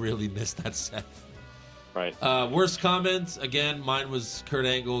Seth. Yeah. I really missed that Seth. Right. Worst comment, again, mine was Kurt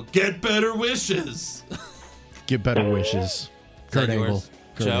Angle. Get better wishes. Get better wishes. Kurt that Angle. yours?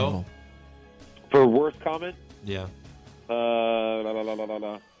 Kurt Joe? Angle. For worst comment? Yeah.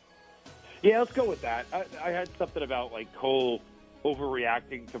 Yeah, let's go with that. I had something about like Cole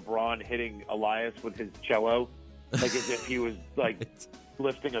overreacting to Braun hitting Elias with his cello, like as if he was like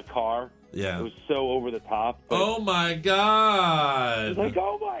lifting a car. Yeah. It was so over the top. Oh my god. It was like,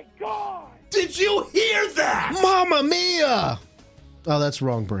 oh my god. Did you hear that? Mamma mia! Oh, that's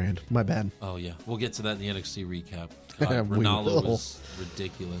wrong brand. My bad. Oh, yeah. We'll get to that in the NXT recap. Yeah, we Ronaldo will. was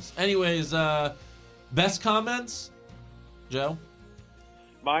ridiculous. Anyways, best comments? Joe?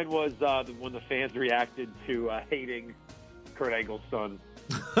 Mine was when the fans reacted to hating Kurt Angle's son.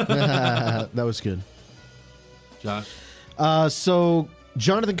 That was good. Josh? So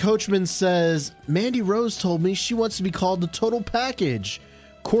Jonathan Coachman says, Mandy Rose told me she wants to be called the Total Package.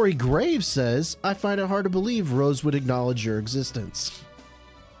 Corey Graves says, I find it hard to believe Rose would acknowledge your existence.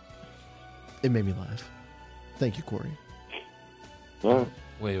 It made me laugh. Thank you, Corey.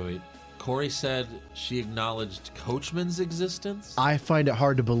 Wait. Corey said she acknowledged Coachman's existence? I find it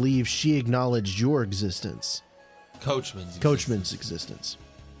hard to believe she acknowledged your existence. Coachman's existence.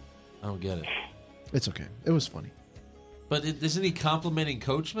 I don't get it. It's okay. It was funny. But isn't he complimenting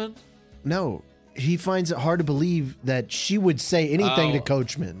Coachman? No. He finds it hard to believe that she would say anything to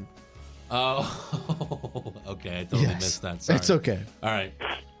Coachman. Oh, okay. I totally missed that. Sorry. It's okay. All right.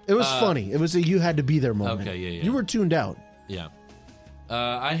 It was funny. It was a you had to be there moment. Okay, yeah. You were tuned out. Yeah.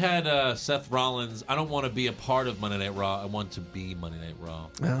 I had Seth Rollins. I don't want to be a part of Monday Night Raw. I want to be Monday Night Raw.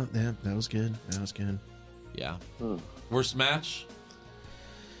 Oh, yeah, that was good. Yeah. Worst match?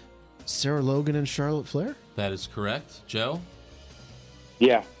 Sarah Logan and Charlotte Flair? That is correct. Joe?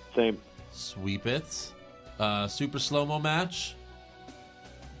 Yeah, same. Sweep it. Super slow-mo match?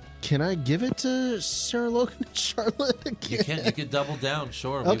 Can I give it to Sarah Logan and Charlotte again? You can. You could double down.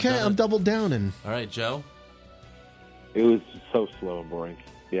 Sure. Okay, I'm double downing. All right, Joe? It was so slow and boring.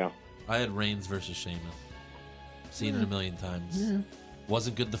 Yeah. I had Reigns versus Sheamus. Seen it a million times. Yeah.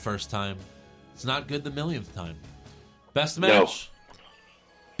 Wasn't good the first time. It's not good the millionth time. Best match?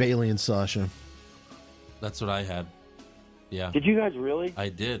 Bayley and Sasha. That's what I had. Yeah. Did you guys really? I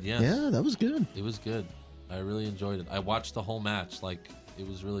did, yes. Yeah, that was good. It was good. I really enjoyed it. I watched the whole match. Like, it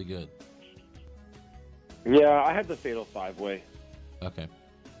was really good. Yeah, I had the Fatal 5-Way. Okay.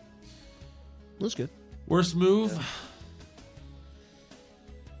 It was good. Worst move? Yeah.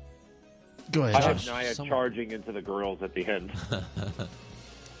 Go ahead, I have Josh. Nia charging into the girls at the end.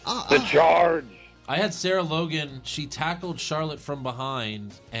 The charge! I had Sarah Logan. She tackled Charlotte from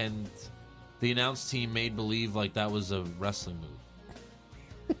behind, and the announce team made believe like that was a wrestling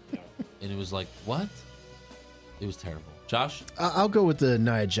move. And it was like, what? It was terrible. Josh? I'll go with the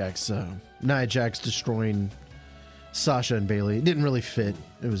Nia Jax. Nia Jax destroying Sasha and Bailey. It didn't really fit.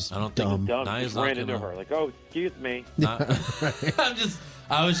 It was I don't dumb. think Dumb. Nia's Just not ran into gonna- her like, oh, excuse me.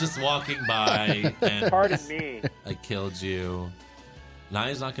 I was just walking by and Pardon me. I killed you.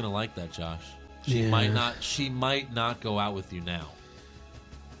 Nia's not gonna like that, Josh. She Yeah. might not. She might not go out with you now.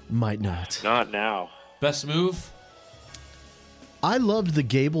 Might not. Not now. Best move? I loved the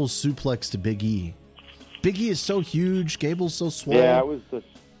Gable suplex to Big E. Big E is so huge. Gable's so swole. Yeah, it was the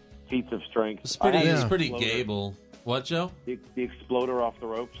feats of strength. It's pretty. I had It's the pretty exploder. Gable. What, Joe? The exploder off the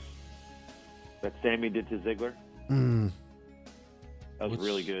ropes that Sammy did to Ziggler. That was Which-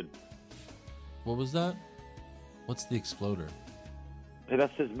 really good. What was that? What's the exploder? Hey,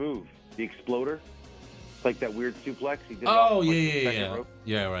 that's his move. The exploder. It's like that weird suplex he did. off, Oh like, yeah, the yeah, second yeah. rope.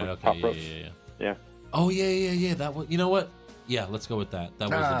 Yeah, right. Or Okay, top yeah, rope. yeah, yeah. Yeah. Oh yeah. That was. You know what? Yeah, let's go with that. That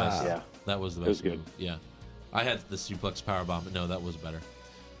was the best. Yeah. That was the It was best good. move. Yeah, I had the suplex powerbomb, but no, that was better.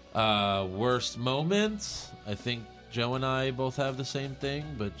 Worst moment? I think Joe and I both have the same thing,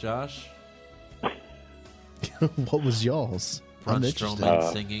 but Josh, What was y'all's? I'm Braun interested.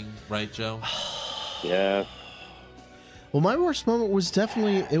 Strowman singing, right, Joe? Yeah. Well, my worst moment was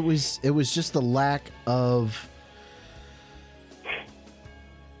definitely it was just the lack of.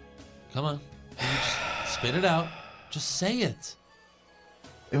 Come on, just spit it out. Just say it.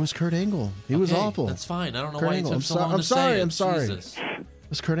 It was Kurt Angle. He was Okay, awful. That's fine. I don't know Kurt why it Angle. took I'm so so- long I'm to say sorry, it. I'm sorry. Jesus. It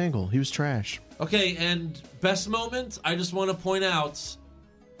was Kurt Angle. He was trash. Okay, and best moment, I just want to point out,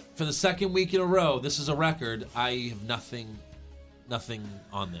 for the second week in a row, this is a record. I have nothing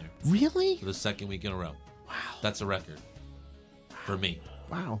on there Really? for the second week in a row. Wow, that's a record for me.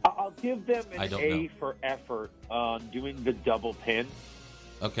 Wow. I'll give them I an don't A know. for effort on doing the double pin.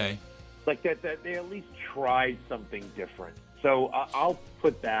 Okay, Like that they at least tried something different. So I'll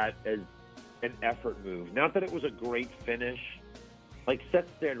put that as an effort move. Not that it was a great finish. Like Seth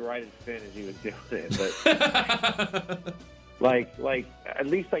stared right at Finn as he was doing it, but like at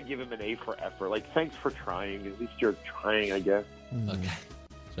least I give him an A for effort. Like thanks for trying. At least you're trying, I guess. okay,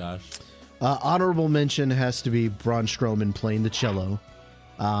 Josh. Honorable mention has to be Braun Strowman playing the cello.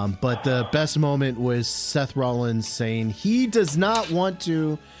 But the best moment was Seth Rollins saying he does not want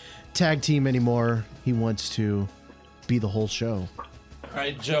to tag team anymore. He wants to be the whole show. All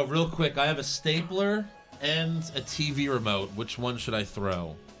right, Joe, real quick. I have a stapler and a TV remote. Which one should I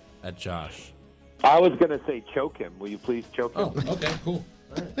throw at Josh? I was gonna say choke him. Will you please choke him? Oh, okay, cool.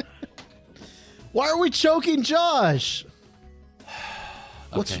 Why are we choking Josh?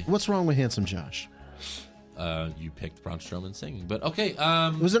 Okay. What's wrong with handsome Josh? You picked Braun Strowman singing, but okay.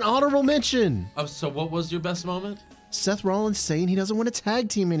 It was an honorable mention. So what was your best moment? Seth Rollins saying he doesn't want to tag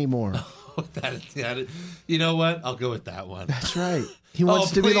team anymore. You know what? I'll go with that one. That's right. He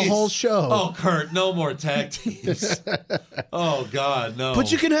wants to be the please. whole show. Oh, Kurt, no more tag teams. Oh, God, no.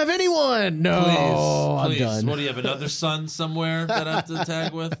 But you can have anyone. No, Please. I'm done. What do you have? Another son somewhere that I have to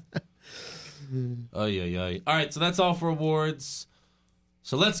tag with? Oh, yeah. All right, so that's all for awards.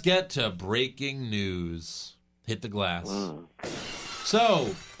 So let's get to breaking news. Hit the glass.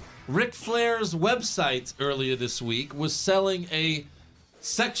 So, Ric Flair's website earlier this week was selling a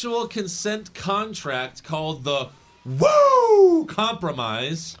sexual consent contract called the Woo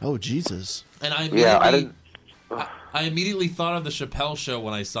Compromise. Oh, Jesus. And I immediately thought of the Chappelle Show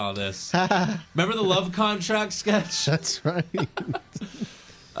when I saw this. Remember the love contract sketch? That's right.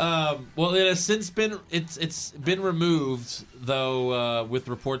 Well, it has since been it's been removed, though, with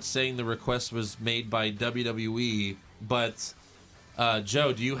reports saying the request was made by WWE. But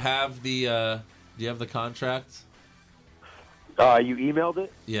Joe, do you have the contract? You emailed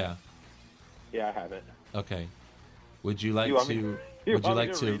it? Yeah. Yeah, I have it. Okay. Would you like You want me- to? you Would you want me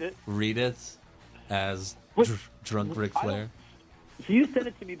like to to read it? as What- drunk Ric I Flair? So you sent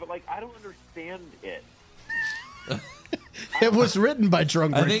it to me, but I don't understand it. It was written by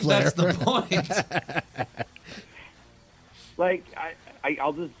drunk I Ric think Flair. that's the point.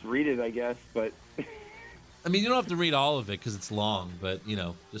 I'll just read it, I guess. But I mean, you don't have to read all of it because it's long, but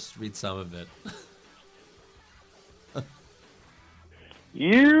just read some of it.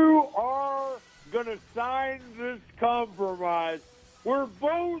 you are gonna sign this compromise. We're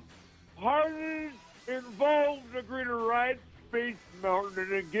both parties involved agree to ride Space Mountain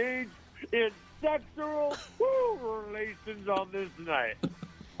and engage in sexual relations on this night.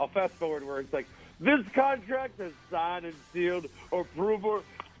 I'll fast forward where it's like, this contract is signed and sealed approval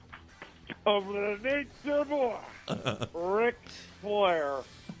of the nature boy, Ric Flair,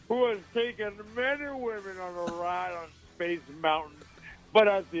 who has taken many women on a ride on Space Mountain, but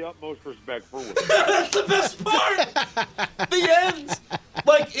has the utmost respect for women. That's the best part. The end.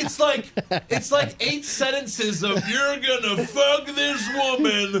 It's like 8 sentences of "you're gonna fuck this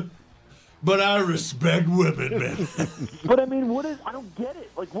woman but I respect women, man. But I mean, I don't get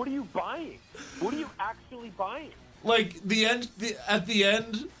it. Like, what are you buying? What are you actually buying? Like at the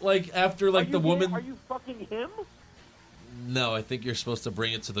end, like after like the woman. Are you fucking him? No, I think you're supposed to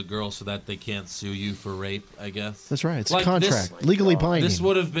bring it to the girl so that they can't sue you for rape, I guess. That's right. It's like a contract. Legally binding. This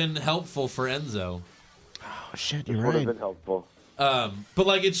would have been helpful for Enzo. Oh, shit, you're Would right. have been helpful. But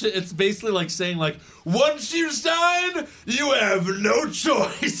like it's basically like saying like, once you sign, you have no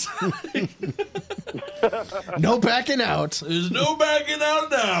choice. No backing out. There's no backing out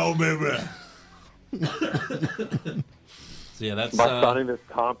now, baby. So yeah, that's by signing this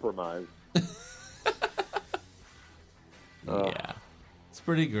compromise. Yeah, it's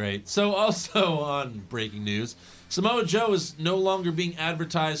pretty great. So also on breaking news, Samoa Joe is no longer being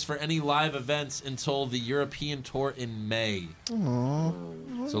advertised for any live events until the European tour in May.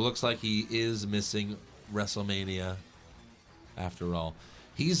 Aww. So it looks like he is missing WrestleMania after all.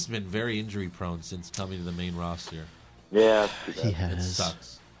 He's been very injury prone since coming to the main roster. Yeah, he has. It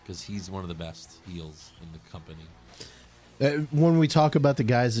sucks because he's one of the best heels in the company. When we talk about the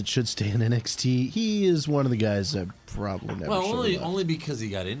guys that should stay in NXT, he is one of the guys that probably never. Well, should have only because he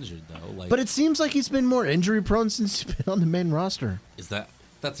got injured though. Like, but it seems like he's been more injury prone since he's been on the main roster. Is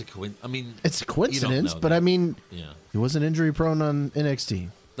that's a coincidence? I mean, it's a coincidence, but that. I mean, yeah, he wasn't injury prone on NXT.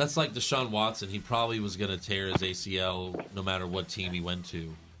 That's like Deshaun Watson. He probably was going to tear his ACL no matter what team he went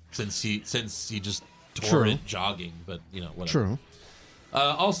to, since he just tore it jogging. But whatever. True.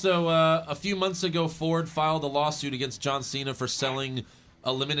 Also, a few months ago, Ford filed a lawsuit against John Cena for selling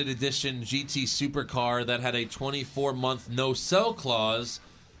a limited edition GT supercar that had a 24-month no-sell clause.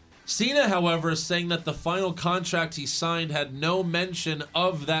 Cena, however, is saying that the final contract he signed had no mention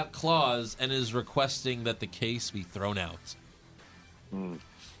of that clause and is requesting that the case be thrown out. And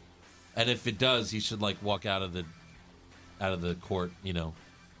if it does, he should walk out of the court,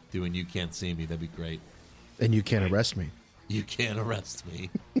 doing "You Can't See Me." That'd be great. And you can't arrest me. You can't arrest me.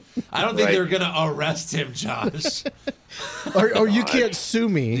 I don't think they're going to arrest him, Josh. or you can't sue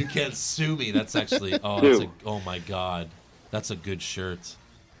me. You can't sue me. That's actually oh my God. That's a good shirt.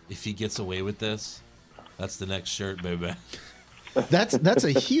 If he gets away with this, that's the next shirt, baby. That's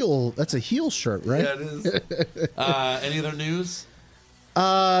a heel shirt, right? Yeah, it is. Any other news?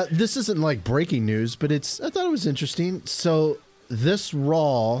 This isn't like breaking news, but I thought it was interesting. So this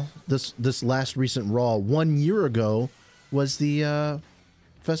Raw, this last recent Raw 1 year ago was the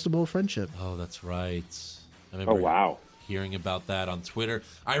Festival of Friendship. Oh, that's right. I remember hearing about that on Twitter.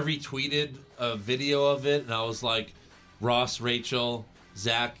 I retweeted a video of it, and I was like, Ross, Rachel,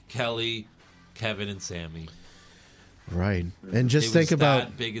 Zach, Kelly, Kevin, and Sammy. Right. And just think about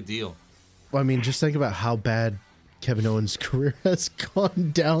that big a deal. I mean, just think about how bad Kevin Owens' career has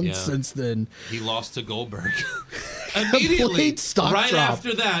gone down since then. He lost to Goldberg. Immediately, right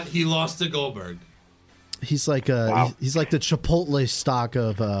after that, he lost to Goldberg. He's like he's like the Chipotle stock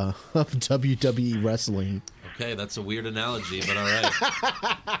of WWE wrestling. Okay, that's a weird analogy, but all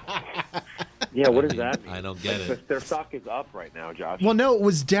right. Yeah, what does that mean? I don't get it. Their stock is up right now, Josh. Well, no, it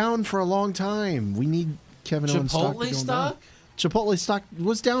was down for a long time. We need Kevin Owens stock to go down. Chipotle stock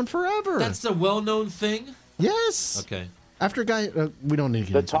was down forever. That's a well-known thing? Yes. Okay. After we don't need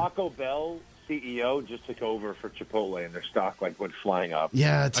to get the into Taco Bell CEO just took over for Chipotle, and their stock went flying up.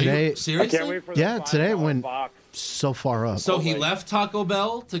 Yeah, today. Seriously? I can't wait for the today it went box. so far up. So he left Taco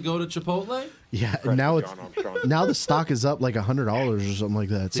Bell to go to Chipotle? Yeah, and now now the stock is up like $100 or something like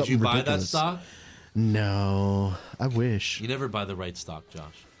that. Did you buy that stock? No, I wish. You never buy the right stock,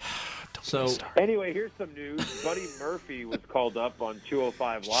 Josh. Anyway, here's some news. Buddy Murphy was called up on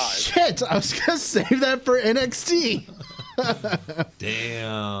 205 Live. Shit, I was gonna save that for NXT.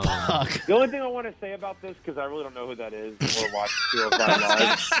 Damn. Fuck. The only thing I want to say about this, because I really don't know who that is or watch 205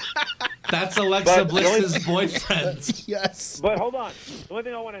 Live. That's Alexa Bliss's boyfriend. Yes. But hold on. The only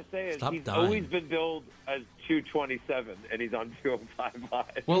thing I want to say is he's always been billed as 227, and he's on 205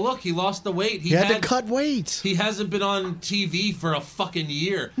 Live. Well, look, he lost the weight. He had to cut weight. He hasn't been on TV for a fucking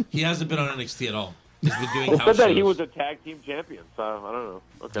year. He hasn't been on NXT at all. He's been doing house said that shows. he was a tag team champion, so I don't know.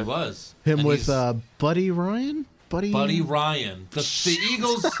 Okay. He was. Him with Buddy Ryan? Buddy Ryan. The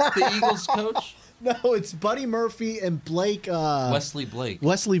Eagles coach? No, it's Buddy Murphy and Blake. Wesley Blake.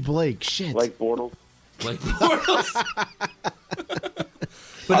 Wesley Blake. Shit. Blake Bortles. Blake Bortles.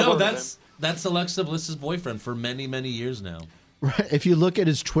 But no, that's Alexa Bliss's boyfriend for many, many years now. Right. If you look at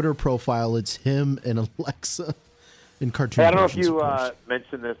his Twitter profile, it's him and Alexa in cartoon. Hey, I don't know if you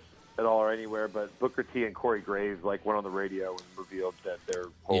mentioned this at all or anywhere, but Booker T and Corey Graves went on the radio and revealed that their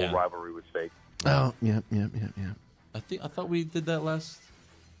whole rivalry was fake. Oh, yeah. I thought we did that last.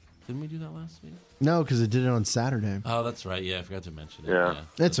 Didn't we do that last week? No, because it did it on Saturday. Oh, that's right. Yeah, I forgot to mention it. Yeah.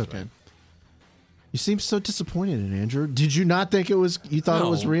 That's okay. Right. You seem so disappointed in Andrew. Did you not think it was? You thought it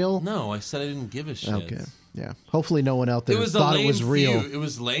was real? No, I said I didn't give a shit. Okay, yeah. Hopefully, no one out there thought it was real. It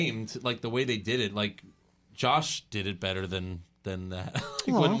was lame, like the way they did it. Like Josh did it better than that.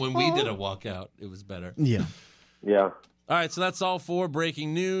 when we did a walkout, it was better. Yeah. Yeah. All right, so that's all for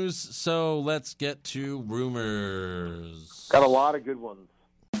breaking news. So let's get to rumors. Got a lot of good ones.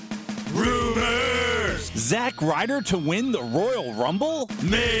 Rumors! Zack Ryder to win the Royal Rumble?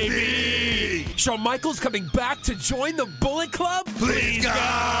 Maybe! Shawn Michaels coming back to join the Bullet Club? Please,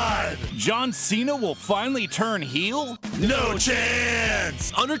 God! John Cena will finally turn heel? No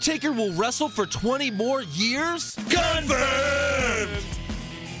chance! Undertaker will wrestle for 20 more years? Confirmed!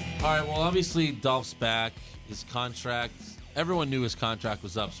 All right, well, obviously, Dolph's back. His contract, everyone knew his contract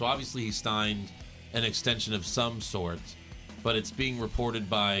was up, so obviously he signed an extension of some sort, but it's being reported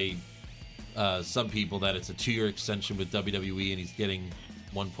by some people that it's a 2-year extension with WWE and he's getting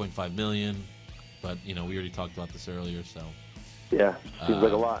 $1.5 million, but, we already talked about this earlier, so. Yeah, seems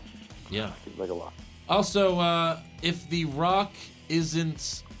like a lot. Yeah. Seems like a lot. Also, if The Rock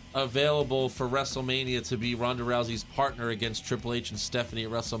isn't available for WrestleMania to be Ronda Rousey's partner against Triple H and Stephanie at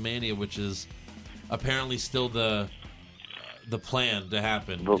WrestleMania, which is apparently still the plan to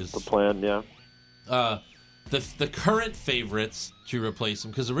happen. The plan, yeah. The current favorites to replace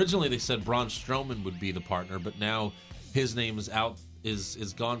him, because originally they said Braun Strowman would be the partner, but now his name is out,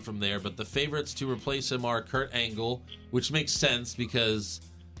 is gone from there. But the favorites to replace him are Kurt Angle, which makes sense because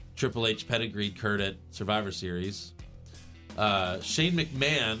Triple H pedigreed Kurt at Survivor Series. Shane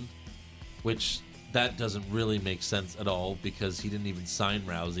McMahon, which that doesn't really make sense at all because he didn't even sign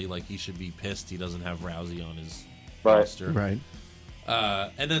Rousey. Like, he should be pissed he doesn't have Rousey on his roster. Right.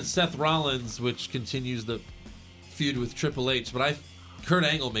 And then Seth Rollins, which continues the feud with Triple H. But Kurt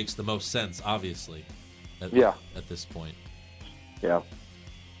Angle makes the most sense, obviously, at this point. Yeah.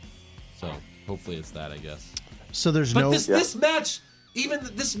 So hopefully it's that, I guess. So there's this match, even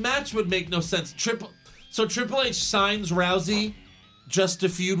this match would make no sense. Triple H signs Rousey just to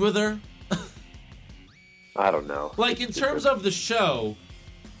feud with her? I don't know. Like, in terms of the show,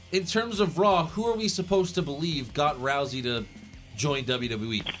 in terms of Raw, who are we supposed to believe got Rousey to join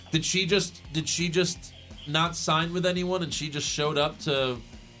WWE? Did she just not sign with anyone and she just showed up to,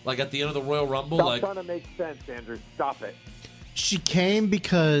 like, at the end of the Royal Rumble? Stop trying to make sense, Andrew. Stop it. She came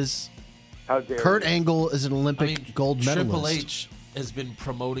because Kurt Angle is an Olympic gold medalist. Triple H has been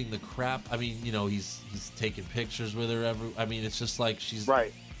promoting the crap. I mean, he's taking pictures with her it's just like he's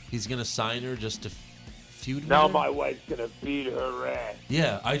going to sign her just to feud with now her. My wife's going to beat her ass.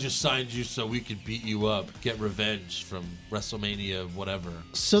 Yeah, I just signed you so we could beat you up, get revenge from WrestleMania, whatever.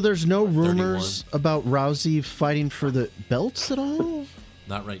 So there's no rumors about Rousey fighting for the belts at all?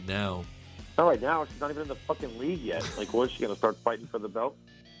 Not right now. Not right now. She's not even in the fucking league yet. Like, was she going to start fighting for the belt?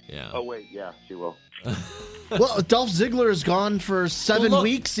 Yeah. Oh, wait. Yeah, she will. Well, Dolph Ziggler is gone for 7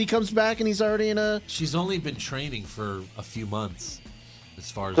 weeks. He comes back and he's already in a... She's only been training for a few months, as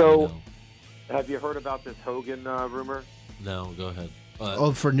far as I know. Have you heard about this Hogan rumor? No, go ahead.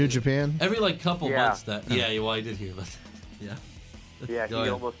 For New Japan? Every, couple months that... Yeah, well, I did hear that. Yeah. Yeah, he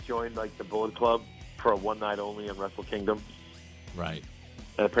almost joined, the Bullet Club for a one night only in Wrestle Kingdom. Right.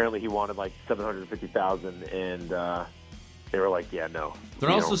 And apparently he wanted, $750,000, and they were like, yeah, no. They're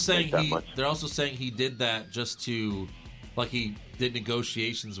also saying he did that just to... he did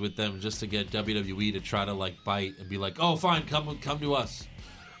negotiations with them just to get WWE to try to, bite and be like, oh, fine, come to us.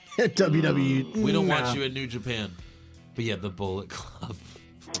 WWE. We don't want you in New Japan. But yeah, the Bullet Club.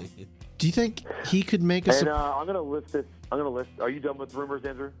 Do you think he could make us? And I'm going to list this. Are you done with rumors,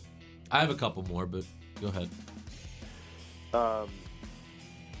 Andrew? I have a couple more, but go ahead. I'm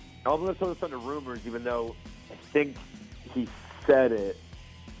going to throw this under rumors, even though I think he said it.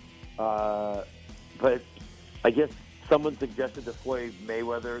 But I guess someone suggested to Floyd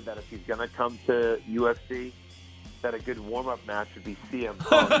Mayweather that if he's going to come to UFC, that a good warm-up match would be CM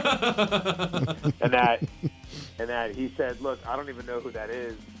Punk. and that he said, look, I don't even know who that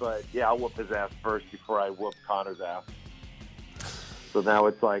is, but yeah, I'll whoop his ass first before I whoop Connor's ass. So now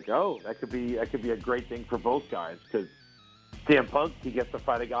it's that could be a great thing for both guys, because CM Punk, he gets to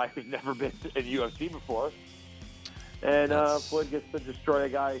fight a guy who's never been in UFC before, and Floyd gets to destroy a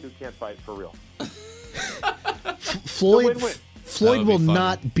guy who can't fight for real. Floyd will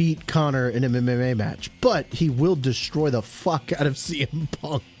not beat Conor in an MMA match, but he will destroy the fuck out of CM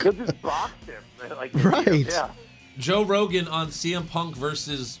Punk. He'll just box him. Right. Yeah. Joe Rogan on CM Punk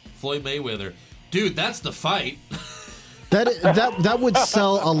versus Floyd Mayweather. Dude, that's the fight. That would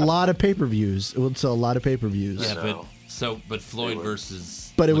sell a lot of pay-per-views. It would sell a lot of pay-per-views. Yeah, but Floyd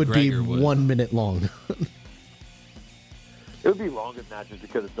versus But it McGregor would be 1 minute long. It Could be longer matches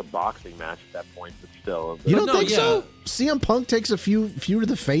because it's a boxing match at that point, but still. You don't think so? CM Punk takes a few to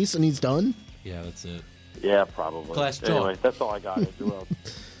the face and he's done? Yeah, that's it. Yeah, probably. Anyway, that's all I got.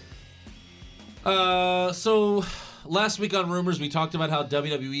 So last week on Rumors, we talked about how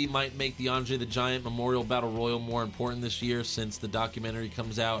WWE might make the Andre the Giant Memorial Battle Royal more important this year since the documentary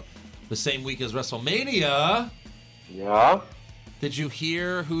comes out the same week as WrestleMania. Yeah. Did you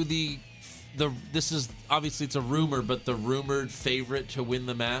hear who this is obviously it's a rumor, but the rumored favorite to win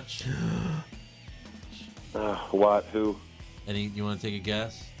the match? What? Who? You want to take a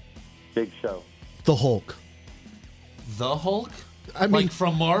guess? Big Show. The Hulk. The Hulk? I mean, like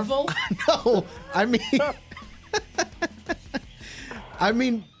from Marvel? No, I mean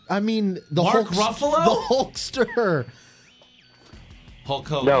the Mark Hulk, Ruffalo? the Hulkster. Hulk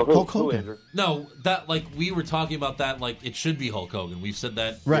Hogan. No, Hulk Hogan. No, that we were talking about that it should be Hulk Hogan. We've said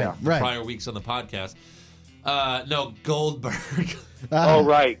that right. prior weeks on the podcast. No, Goldberg. Oh,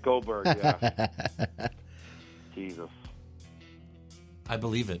 right, Goldberg. Yeah. Jesus. I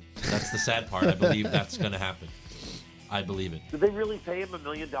believe it. That's the sad part. I believe that's going to happen. I believe it. Did they really pay him $1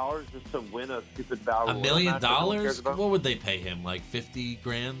 million just to win a stupid battle? $1 million? What would they pay him? Like 50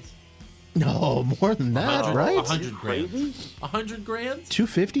 grand? No, more than that, right? 100 grand. 100 grand?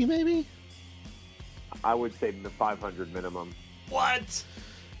 250 maybe? I would say the 500 minimum. What?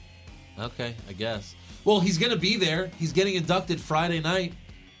 Okay, I guess. Well, he's going to be there. He's getting inducted Friday night.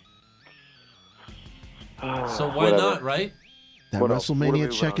 So why not, right? That WrestleMania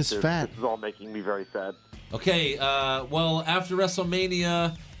check is fat. This is all making me very sad. Okay, well, after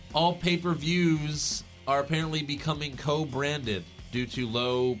WrestleMania, all pay-per-views are apparently becoming co-branded due to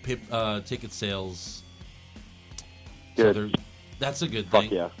low ticket sales. Good. So that's a good thing.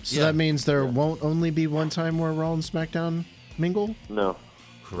 Fuck yeah. So that means there won't only be one time where Raw and SmackDown mingle? No.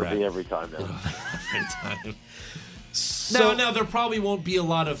 Correct. It'll be every time now. Every time. Now, there probably won't be a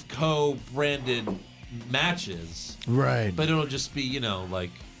lot of co-branded matches. Right. But it'll just be,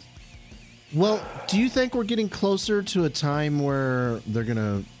 Well, do you think we're getting closer to a time where they're going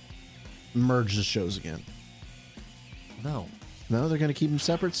to merge the shows again? No. No, they're going to keep them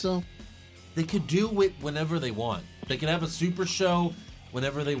separate still? They could do it whenever they want. They can have a super show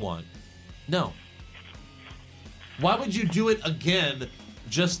whenever they want. No. Why would you do it again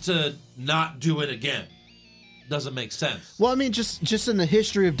just to not do it again? Doesn't make sense. Well, I mean, just in the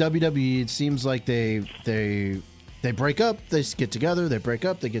history of WWE, it seems like they break up, they get together, they break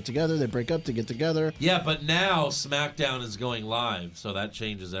up, they get together, they break up, they get together. Yeah, but now SmackDown is going live, so that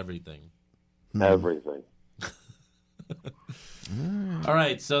changes everything. Everything. All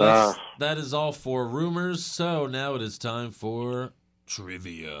right, so that is all for rumors. So now it is time for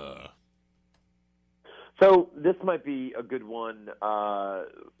trivia. So this might be a good one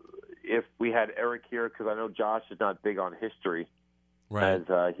if we had Eric here, because I know Josh is not big on history, right?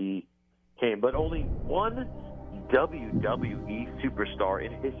 As he came, but only one WWE superstar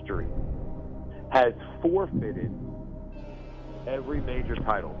in history has forfeited every major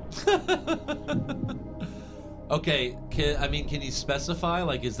title. Okay, can you specify?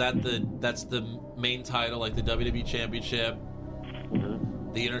 Is that's the main title, like the WWE Championship,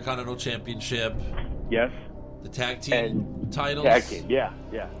 the Intercontinental Championship? Yes. The tag team titles? Tag team, yeah.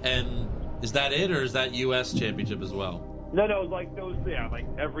 And is that it, or is that U.S. Championship as well? No, those,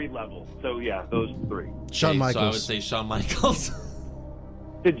 every level. So, yeah, those three. Shawn Michaels. So I would say Shawn Michaels.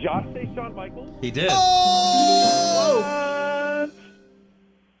 Did Josh say Shawn Michaels? He did. Oh!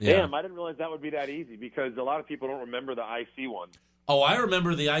 Yeah. Damn, I didn't realize that would be that easy because a lot of people don't remember the IC one. Oh, I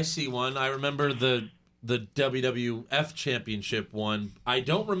remember the IC one. I remember the WWF Championship one. I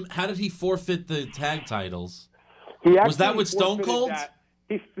don't how did he forfeit the tag titles? Was that with Stone Cold?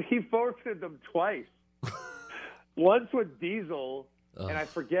 He forfeited them twice. Once with Diesel, and I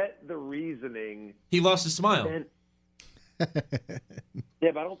forget the reasoning. He lost his smile.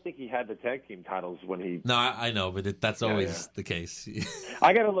 Yeah, but I don't think he had the tag team titles when he... No, I know, but that's always the case.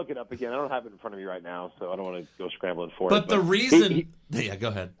 I got to look it up again. I don't have it in front of me right now, so I don't want to go scrambling for it. But the reason... Yeah, go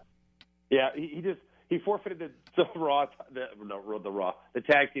ahead. Yeah, he forfeited the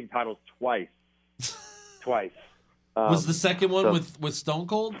tag team titles twice. Was the second one with Stone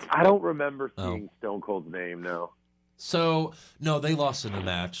Cold? I don't remember seeing Stone Cold's name, no. So, no, they lost in a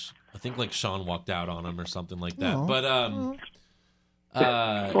match. I think Shawn walked out on him or something like that. Aww.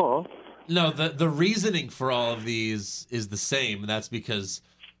 But no, the reasoning for all of these is the same, and that's because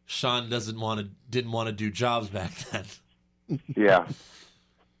Shawn didn't want to do jobs back then. Yeah.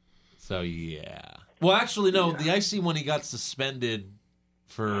 So yeah. Well, actually, no. The IC one he got suspended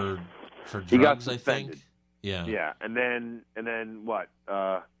for drugs. I think. Yeah. Yeah, and then what?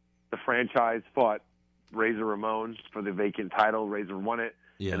 The franchise fought Razor Ramon for the vacant title. Razor won it,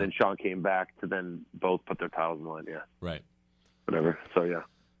 and then Shawn came back to then both put their titles in line. Yeah, right. Whatever. So yeah.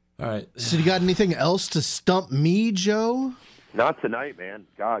 All right. So you got anything else to stump me, Joe? Not tonight, man.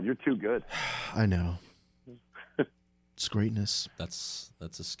 God, you're too good. I know. It's greatness. That's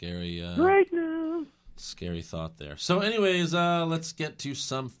a scary greatness. Scary thought there. So, anyways, let's get to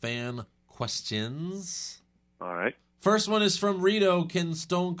some fan questions. All right. First one is from Rito. Can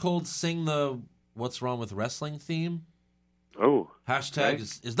Stone Cold sing the "What's Wrong with Wrestling" theme? Oh. Hashtag okay.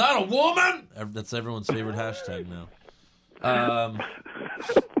 is that a woman? That's everyone's favorite hashtag now.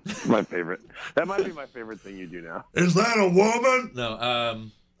 My favorite. That might be my favorite thing you do now. Is that a woman? No.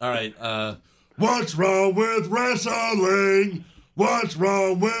 All right. What's wrong with wrestling? What's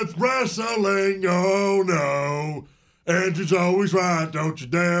wrong with wrestling? Oh, no. Andrew's always right. Don't you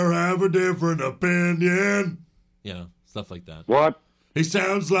dare have a different opinion. Yeah, stuff like that. What? He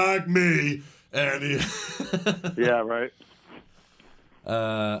sounds like me. And he... Yeah, right.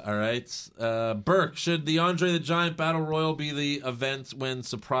 All right. Burke, should the Andre the Giant Battle Royal be the event when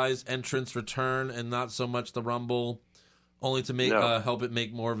surprise entrants return and not so much the Rumble, only to make help it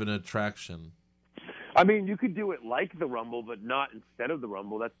make more of an attraction? I mean, you could do it like the Rumble, but not instead of the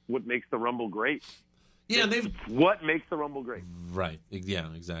Rumble. That's what makes the Rumble great. Yeah, what makes the Rumble great. Right.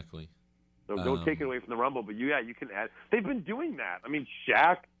 Yeah, exactly. So don't take it away from the Rumble, but you can add. They've been doing that. I mean,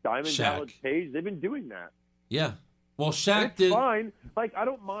 Shaq, Diamond Dallas Page, they've been doing that. Yeah. Well, Shaq did. Fine. Like, I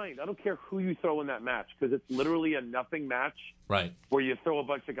don't mind. I don't care who you throw in that match because it's literally a nothing match. Right. Where you throw a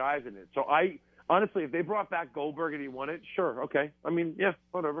bunch of guys in it. So honestly, if they brought back Goldberg and he won it, sure, okay. I mean, yeah,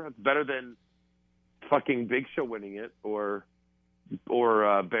 whatever. It's better than fucking Big Show winning it or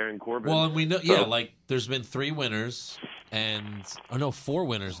Baron Corbin. Well, and we know, like there's been 3 winners and 4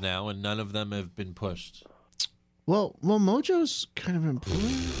 winners now, and none of them have been pushed. Well, Mojo's kind of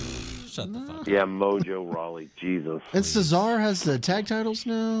improved. Shut the fuck up. Yeah, Mojo Rawley, Jesus. And Cesaro has the tag titles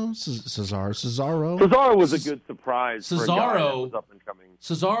now. Cesaro. Cesaro was a good surprise. For a guy that was up and coming.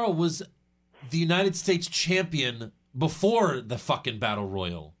 Cesaro was the United States champion before the fucking Battle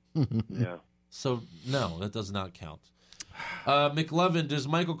Royal. Yeah. So, no, that does not count. McLovin, does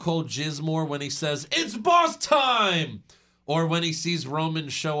Michael Cole jizz more when he says, "It's boss time"? Or when he sees Roman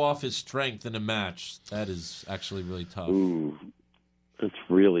show off his strength in a match? That is actually really tough. Ooh, it's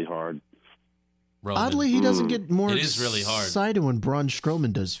really hard. Roman. Oddly, he doesn't get more it is really hard. excited when Braun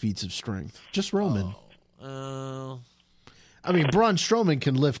Strowman does feats of strength. Just Roman. I mean, Braun Strowman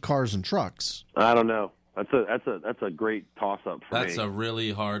can lift cars and trucks. I don't know. That's a great toss-up for me. That's a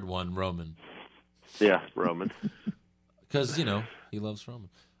really hard one, Roman. Yeah, Roman. Because, he loves Roman.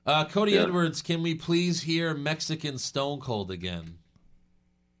 Cody Edwards, can we please hear Mexican Stone Cold again?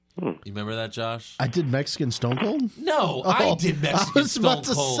 You remember that, Josh? I did Mexican Stone Cold? No, I did Mexican Stone Cold. I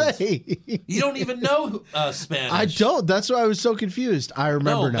was about to say. You don't even know Spanish. I don't. That's why I was so confused. I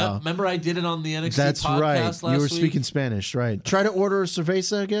remember now. Remember I did it on the NXT That's podcast right. last You were week? speaking Spanish, right. Try to order a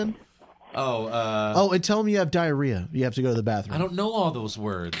cerveza again. And tell him you have diarrhea. You have to go to the bathroom. I don't know all those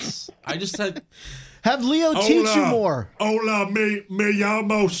words. I just said... Have Leo teach you more. Hola, me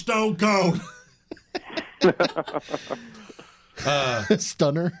llamo Stone Cold.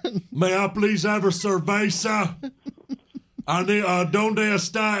 Stunner. May I please have a cerveza? I need, donde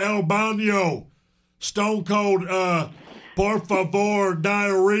está el baño? Stone Cold, por favor,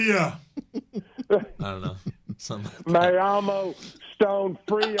 diarrhea. I don't know. Something like Me llamo Stone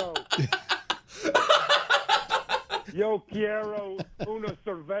Frio. Yo quiero una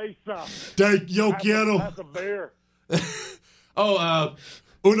cerveza. Yo quiero. That's a beer. Uno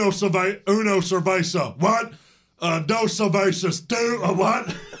cerveza. What? Dos cervezas.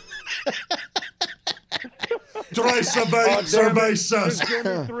 What? Tres cervezas. Give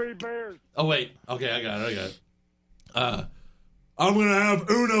me 3 beers. Oh, wait. Okay, I got it. I'm going to have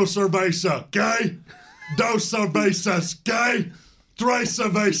uno cerveza, okay? Dos cervezas, okay? Tres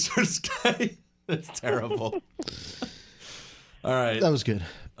cervezas, okay? That's terrible. All right. That was good.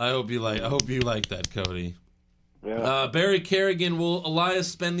 I hope you like that, Cody. Yeah. Barry Kerrigan, will Elias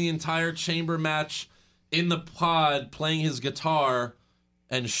spend the entire chamber match in the pod playing his guitar,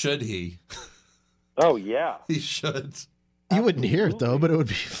 and should he? Oh, yeah. He should. You wouldn't hear it, though, but it would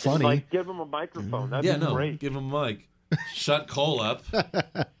be funny. Like, give him a microphone. That'd be great. Give him a mic. Shut Cole up.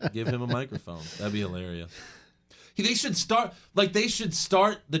 Give him a microphone. That'd be hilarious. They should start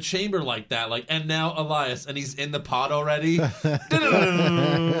the chamber like that, like, and now Elias, and he's in the pod already.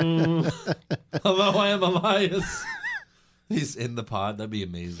 Hello, I am Elias. He's in the pod. That'd be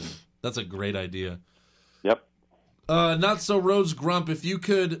amazing. That's a great idea. Yep. Not so Rose Grump. If you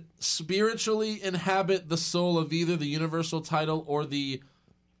could spiritually inhabit the soul of either the Universal title or the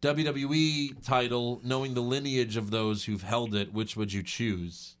WWE title, knowing the lineage of those who've held it, which would you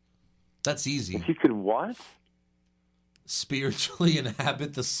choose? That's easy. If you could what? Spiritually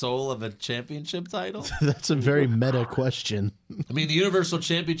inhabit the soul of a championship title? That's a very meta question. I mean, the Universal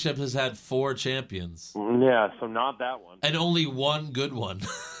Championship has had 4 champions. Yeah, so not that one. And only one good one.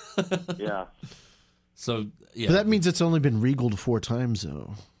 Yeah. So, yeah. But that means it's only been regaled 4 times,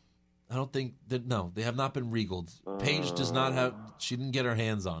 though. I don't think that. No, they have not been regaled. Paige does not have. She didn't get her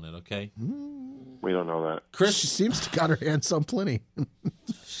hands on it. Okay. We don't know that. Chris, she seems to got her hands on plenty.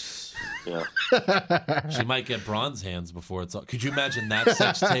 Yeah. She might get Braun's hands before it's all. Could you imagine that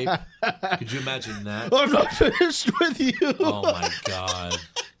sex tape? Could you imagine that? I'm not finished with you. Oh my God.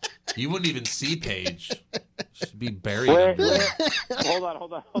 You wouldn't even see Paige. She'd be buried. Wait.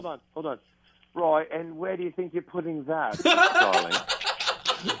 Hold on. Roy, and where do you think you're putting that, darling?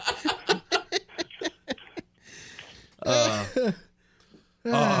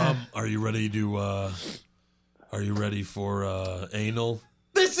 Are you ready to? Are you ready for anal?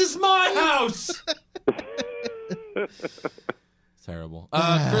 This is my house. Terrible.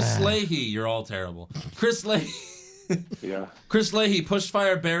 Chris Leahy, you're all terrible. Chris Leahy. Yeah. Chris Leahy,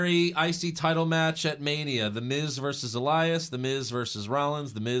 Pushfire Barry, IC title match at Mania. The Miz versus Elias, The Miz versus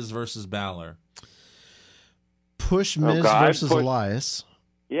Rollins, The Miz versus Balor. Push Miz versus Elias.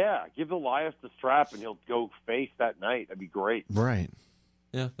 Yeah, give Elias the strap and he'll go face that night. That'd be great. Right.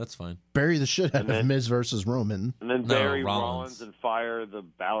 Yeah, that's fine. Bury the shit out of Miz versus Roman. And then bury Rollins and fire the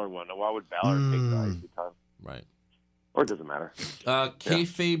Balor one. Why would Balor take the IC time? Right. Or it doesn't matter.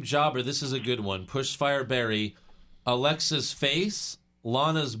 Kayfabe Jobber, this is a good one. Pushfire Barry, Alexa's face,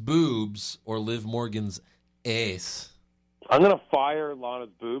 Lana's boobs, or Liv Morgan's ass. I'm going to fire Lana's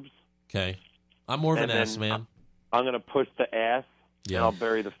boobs. Okay. I'm more of an ass man. I'm going to push the ass, and I'll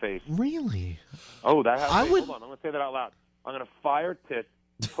bury the face. Really? Oh, that has Hold on. I'm going to say that out loud. I'm going to fire tits,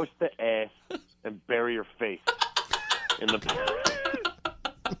 push the ass, and bury your face in the...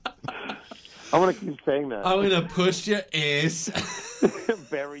 I'm going to keep saying that. I'm going to push your ass.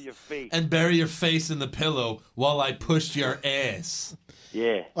 Bury your face. And bury your face in the pillow while I push your ass.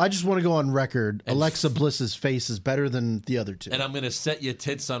 Yeah. I just want to go on record. And Alexa Bliss's face is better than the other 2. And I'm going to set your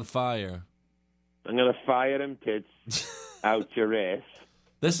tits on fire. I'm going to fire them tits out your ass.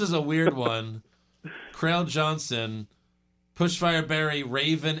 This is a weird one. Crail Johnson, Pushfire Barry,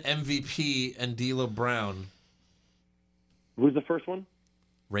 Raven, MVP, and D'Lo Brown. Who's the first one?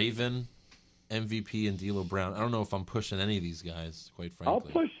 Raven, MVP, and D'Lo Brown. I don't know if I'm pushing any of these guys, quite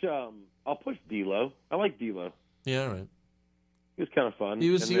frankly. I'll push D'Lo. I like D'Lo. Yeah, all right. He was kind of fun. He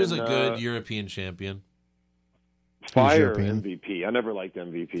was a good European champion. Fire MVP. I never liked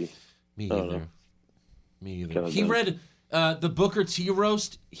MVP. Me either. He read the Booker T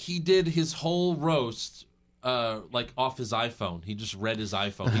roast. He did his whole roast like off his iPhone. He just read his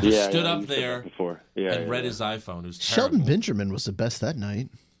iPhone. He just stood up there and read his iPhone. It was terrible. Sheldon Benjamin was the best that night.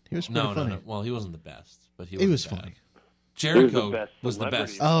 He was pretty funny. No. Well, he wasn't the best, but he was funny. Jericho was the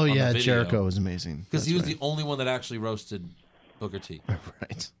best. Oh yeah, Jericho was amazing because he was the only one that actually roasted Booker T.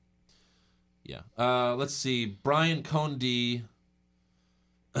 Right. Yeah. Let's see. Brian Conde.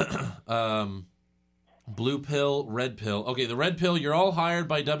 Blue pill, red pill. Okay, the red pill, you're all hired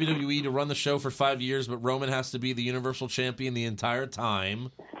by WWE to run the show for 5 years, but Roman has to be the Universal Champion the entire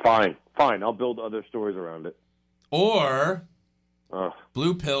time. Fine. I'll build other stories around it. Or,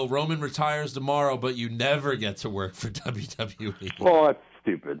 blue pill, Roman retires tomorrow, but you never get to work for WWE. Well, that's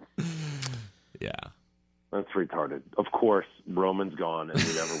stupid. Yeah. That's retarded. Of course, Roman's gone and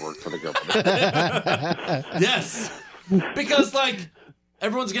he never worked for the company. Yes. Because,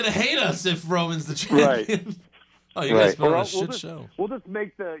 everyone's going to hate us if Roman's the champion. Right. Oh, you guys put on a shit show. We'll just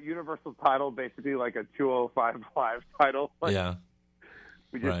make the Universal title basically like a 205 Live title. Yeah.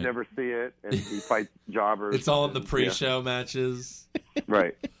 We just never see it, and he fights jobbers. It's all in the pre-show matches.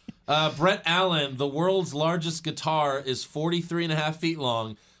 Right. Brett Allen, the world's largest guitar, is 43.5 feet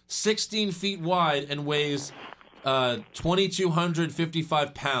long, 16 feet wide, and weighs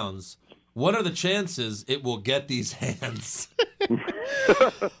 2,255 pounds. What are the chances it will get these hands?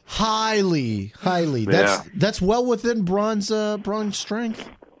 Highly. That's well within Braun's strength.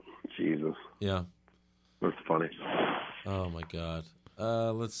 Jesus. Yeah. That's funny. Oh my God.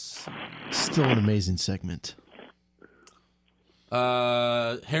 Let's still an amazing segment.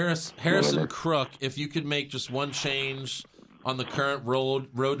 Harrison Crook, if you could make just one change on the current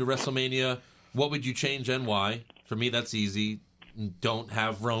road to WrestleMania, what would you change and why? For me, that's easy. Don't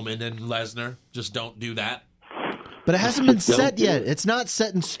have Roman and Lesnar. Just don't do that. But it hasn't been set yet. It's not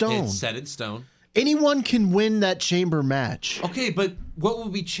set in stone. It's set in stone. Anyone can win that chamber match. Okay, but what will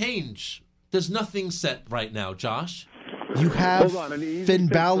we change? There's nothing set right now, Josh. You have Finn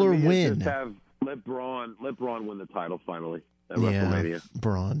Balor win. Just have let Braun win the title finally at WrestleMania.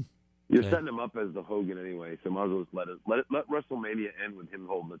 Braun. You're setting him up as the Hogan anyway, so might as well just let WrestleMania end with him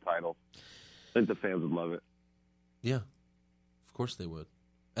holding the title. I think the fans would love it. Yeah, of course they would.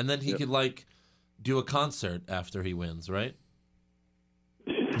 And then he could do a concert after he wins, right?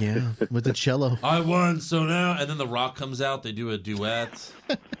 Yeah, with the cello. I won, so now, and then The Rock comes out. They do a duet.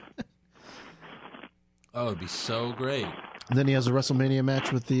 Oh, it'd be so great. And then he has a WrestleMania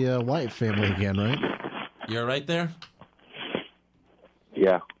match with the Wyatt family again, right? You're right there?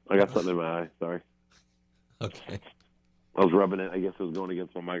 Yeah, I got something in my eye. Sorry. Okay. I was rubbing it. I guess it was going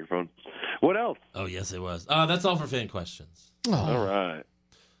against my microphone. What else? Oh, yes, it was. That's all for fan questions. Oh. All right.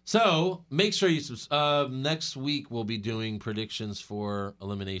 So make sure you next week we'll be doing predictions for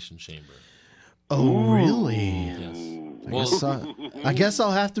Elimination Chamber. Oh, really? Yes. I guess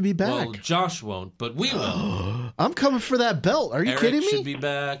I'll have to be back. Well, Josh won't, but we will. I'm coming for that belt. Are you kidding me? Eric should be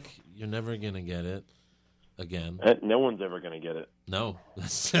back. You're never going to get it again. No one's ever going to get it. No,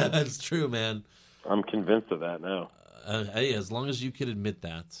 that's true, man. I'm convinced of that now. Hey, as long as you can admit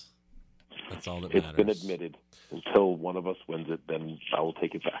that, that's all that matters. It's been admitted. Until one of us wins it, then I will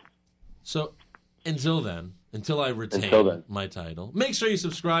take it back. So until I retain my title, make sure you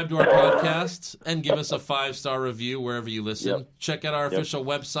subscribe to our podcast and give us a 5-star review wherever you listen. Yep. Check out our official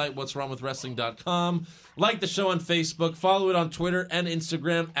website, what'swrongwithwrestling.com. Like the show on Facebook. Follow it on Twitter and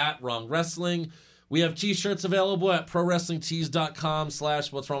Instagram at Wrong Wrestling. We have t-shirts available at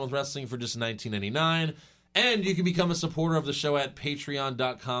prowrestlingtees.com/what'swrongwithwrestling for just $19.99. And you can become a supporter of the show at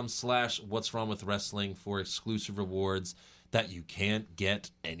patreon.com/what'swrongwithwrestling for exclusive rewards that you can't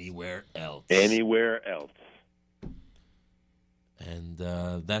get anywhere else. Anywhere else. And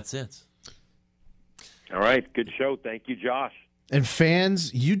that's it. All right. Good show. Thank you, Josh. And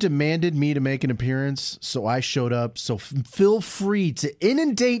fans, you demanded me to make an appearance, so I showed up. So feel free to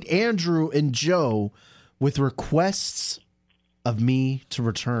inundate Andrew and Joe with requests of me to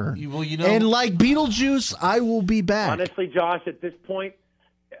return. And like Beetlejuice, I will be back. Honestly, Josh, at this point,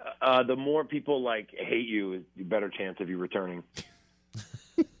 the more people hate you, the better chance of you returning.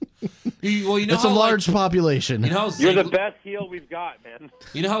 It's a large population. You're the best heel we've got, man.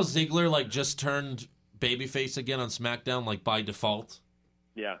 You know how Ziggler just turned babyface again on SmackDown, by default?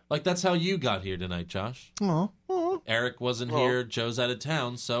 Yeah. That's how you got here tonight, Josh. Aww. Eric wasn't here. Joe's out of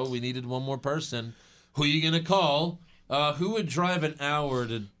town, so we needed one more person. Who are you going to call? Who would drive an hour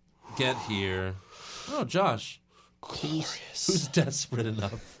to get here? Oh, Josh. Who's desperate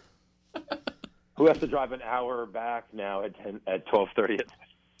enough? Who has to drive an hour back now at 12:30?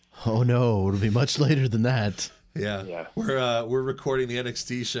 Oh no, it'll be much later than that. Yeah. We're recording the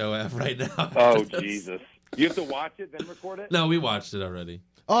NXT show right now. Oh Jesus! You have to watch it then record it? No, we watched it already.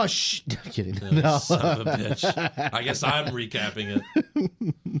 Oh, I'm kidding. No. Son of a bitch. I guess I'm recapping it.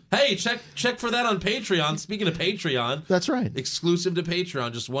 Hey, check for that on Patreon. Speaking of Patreon. That's right. Exclusive to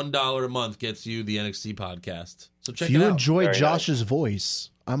Patreon. Just $1 a month gets you the NXT podcast. So check it out. If you enjoy Josh's voice,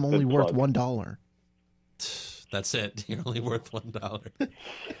 I'm only worth $1. That's it. You're only worth $1. All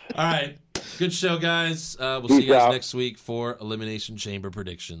right. Good show, guys. We'll see you guys next week for Elimination Chamber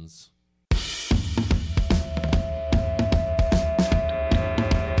predictions.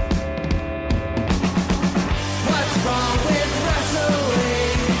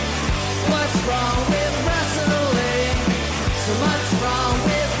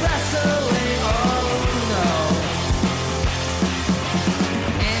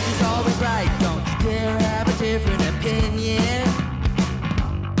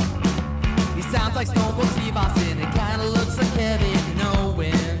 Like Stone Cold Steve Austin, it kinda looks like Kevin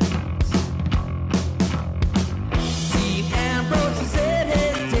Owens. Dean Ambrose is in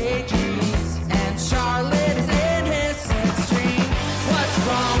his daydreams, and Charlotte is in his sex dream. What's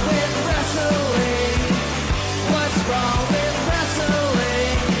wrong with wrestling? What's wrong with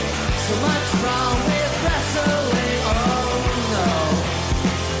wrestling? So much wrong with wrestling, oh no.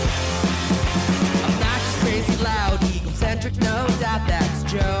 Obnoxious, crazy, loud, egocentric, no doubt that's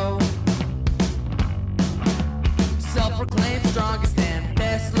Joe. Self-proclaimed strongest and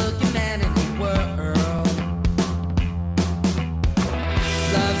best-looking man in the world.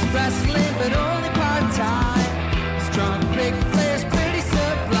 Loves wrestling, but only part-time. Strong, big players, pretty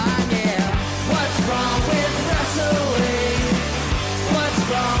sublime, yeah. What's wrong with wrestling? What's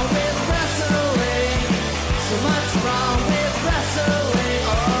wrong with wrestling? So much wrong with wrestling,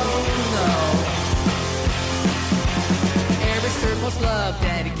 oh no. Eric's third most loved,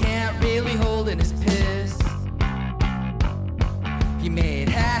 and he can't really hold in his piss. He made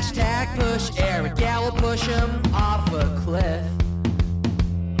hashtag push Eric, yeah, we'll push him off a cliff.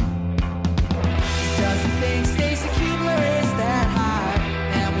 He doesn't think Stacey Keebler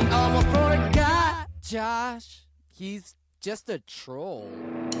Josh. He's just a troll.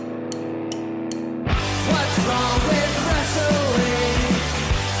 What's wrong with wrestling?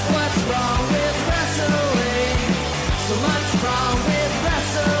 What's wrong with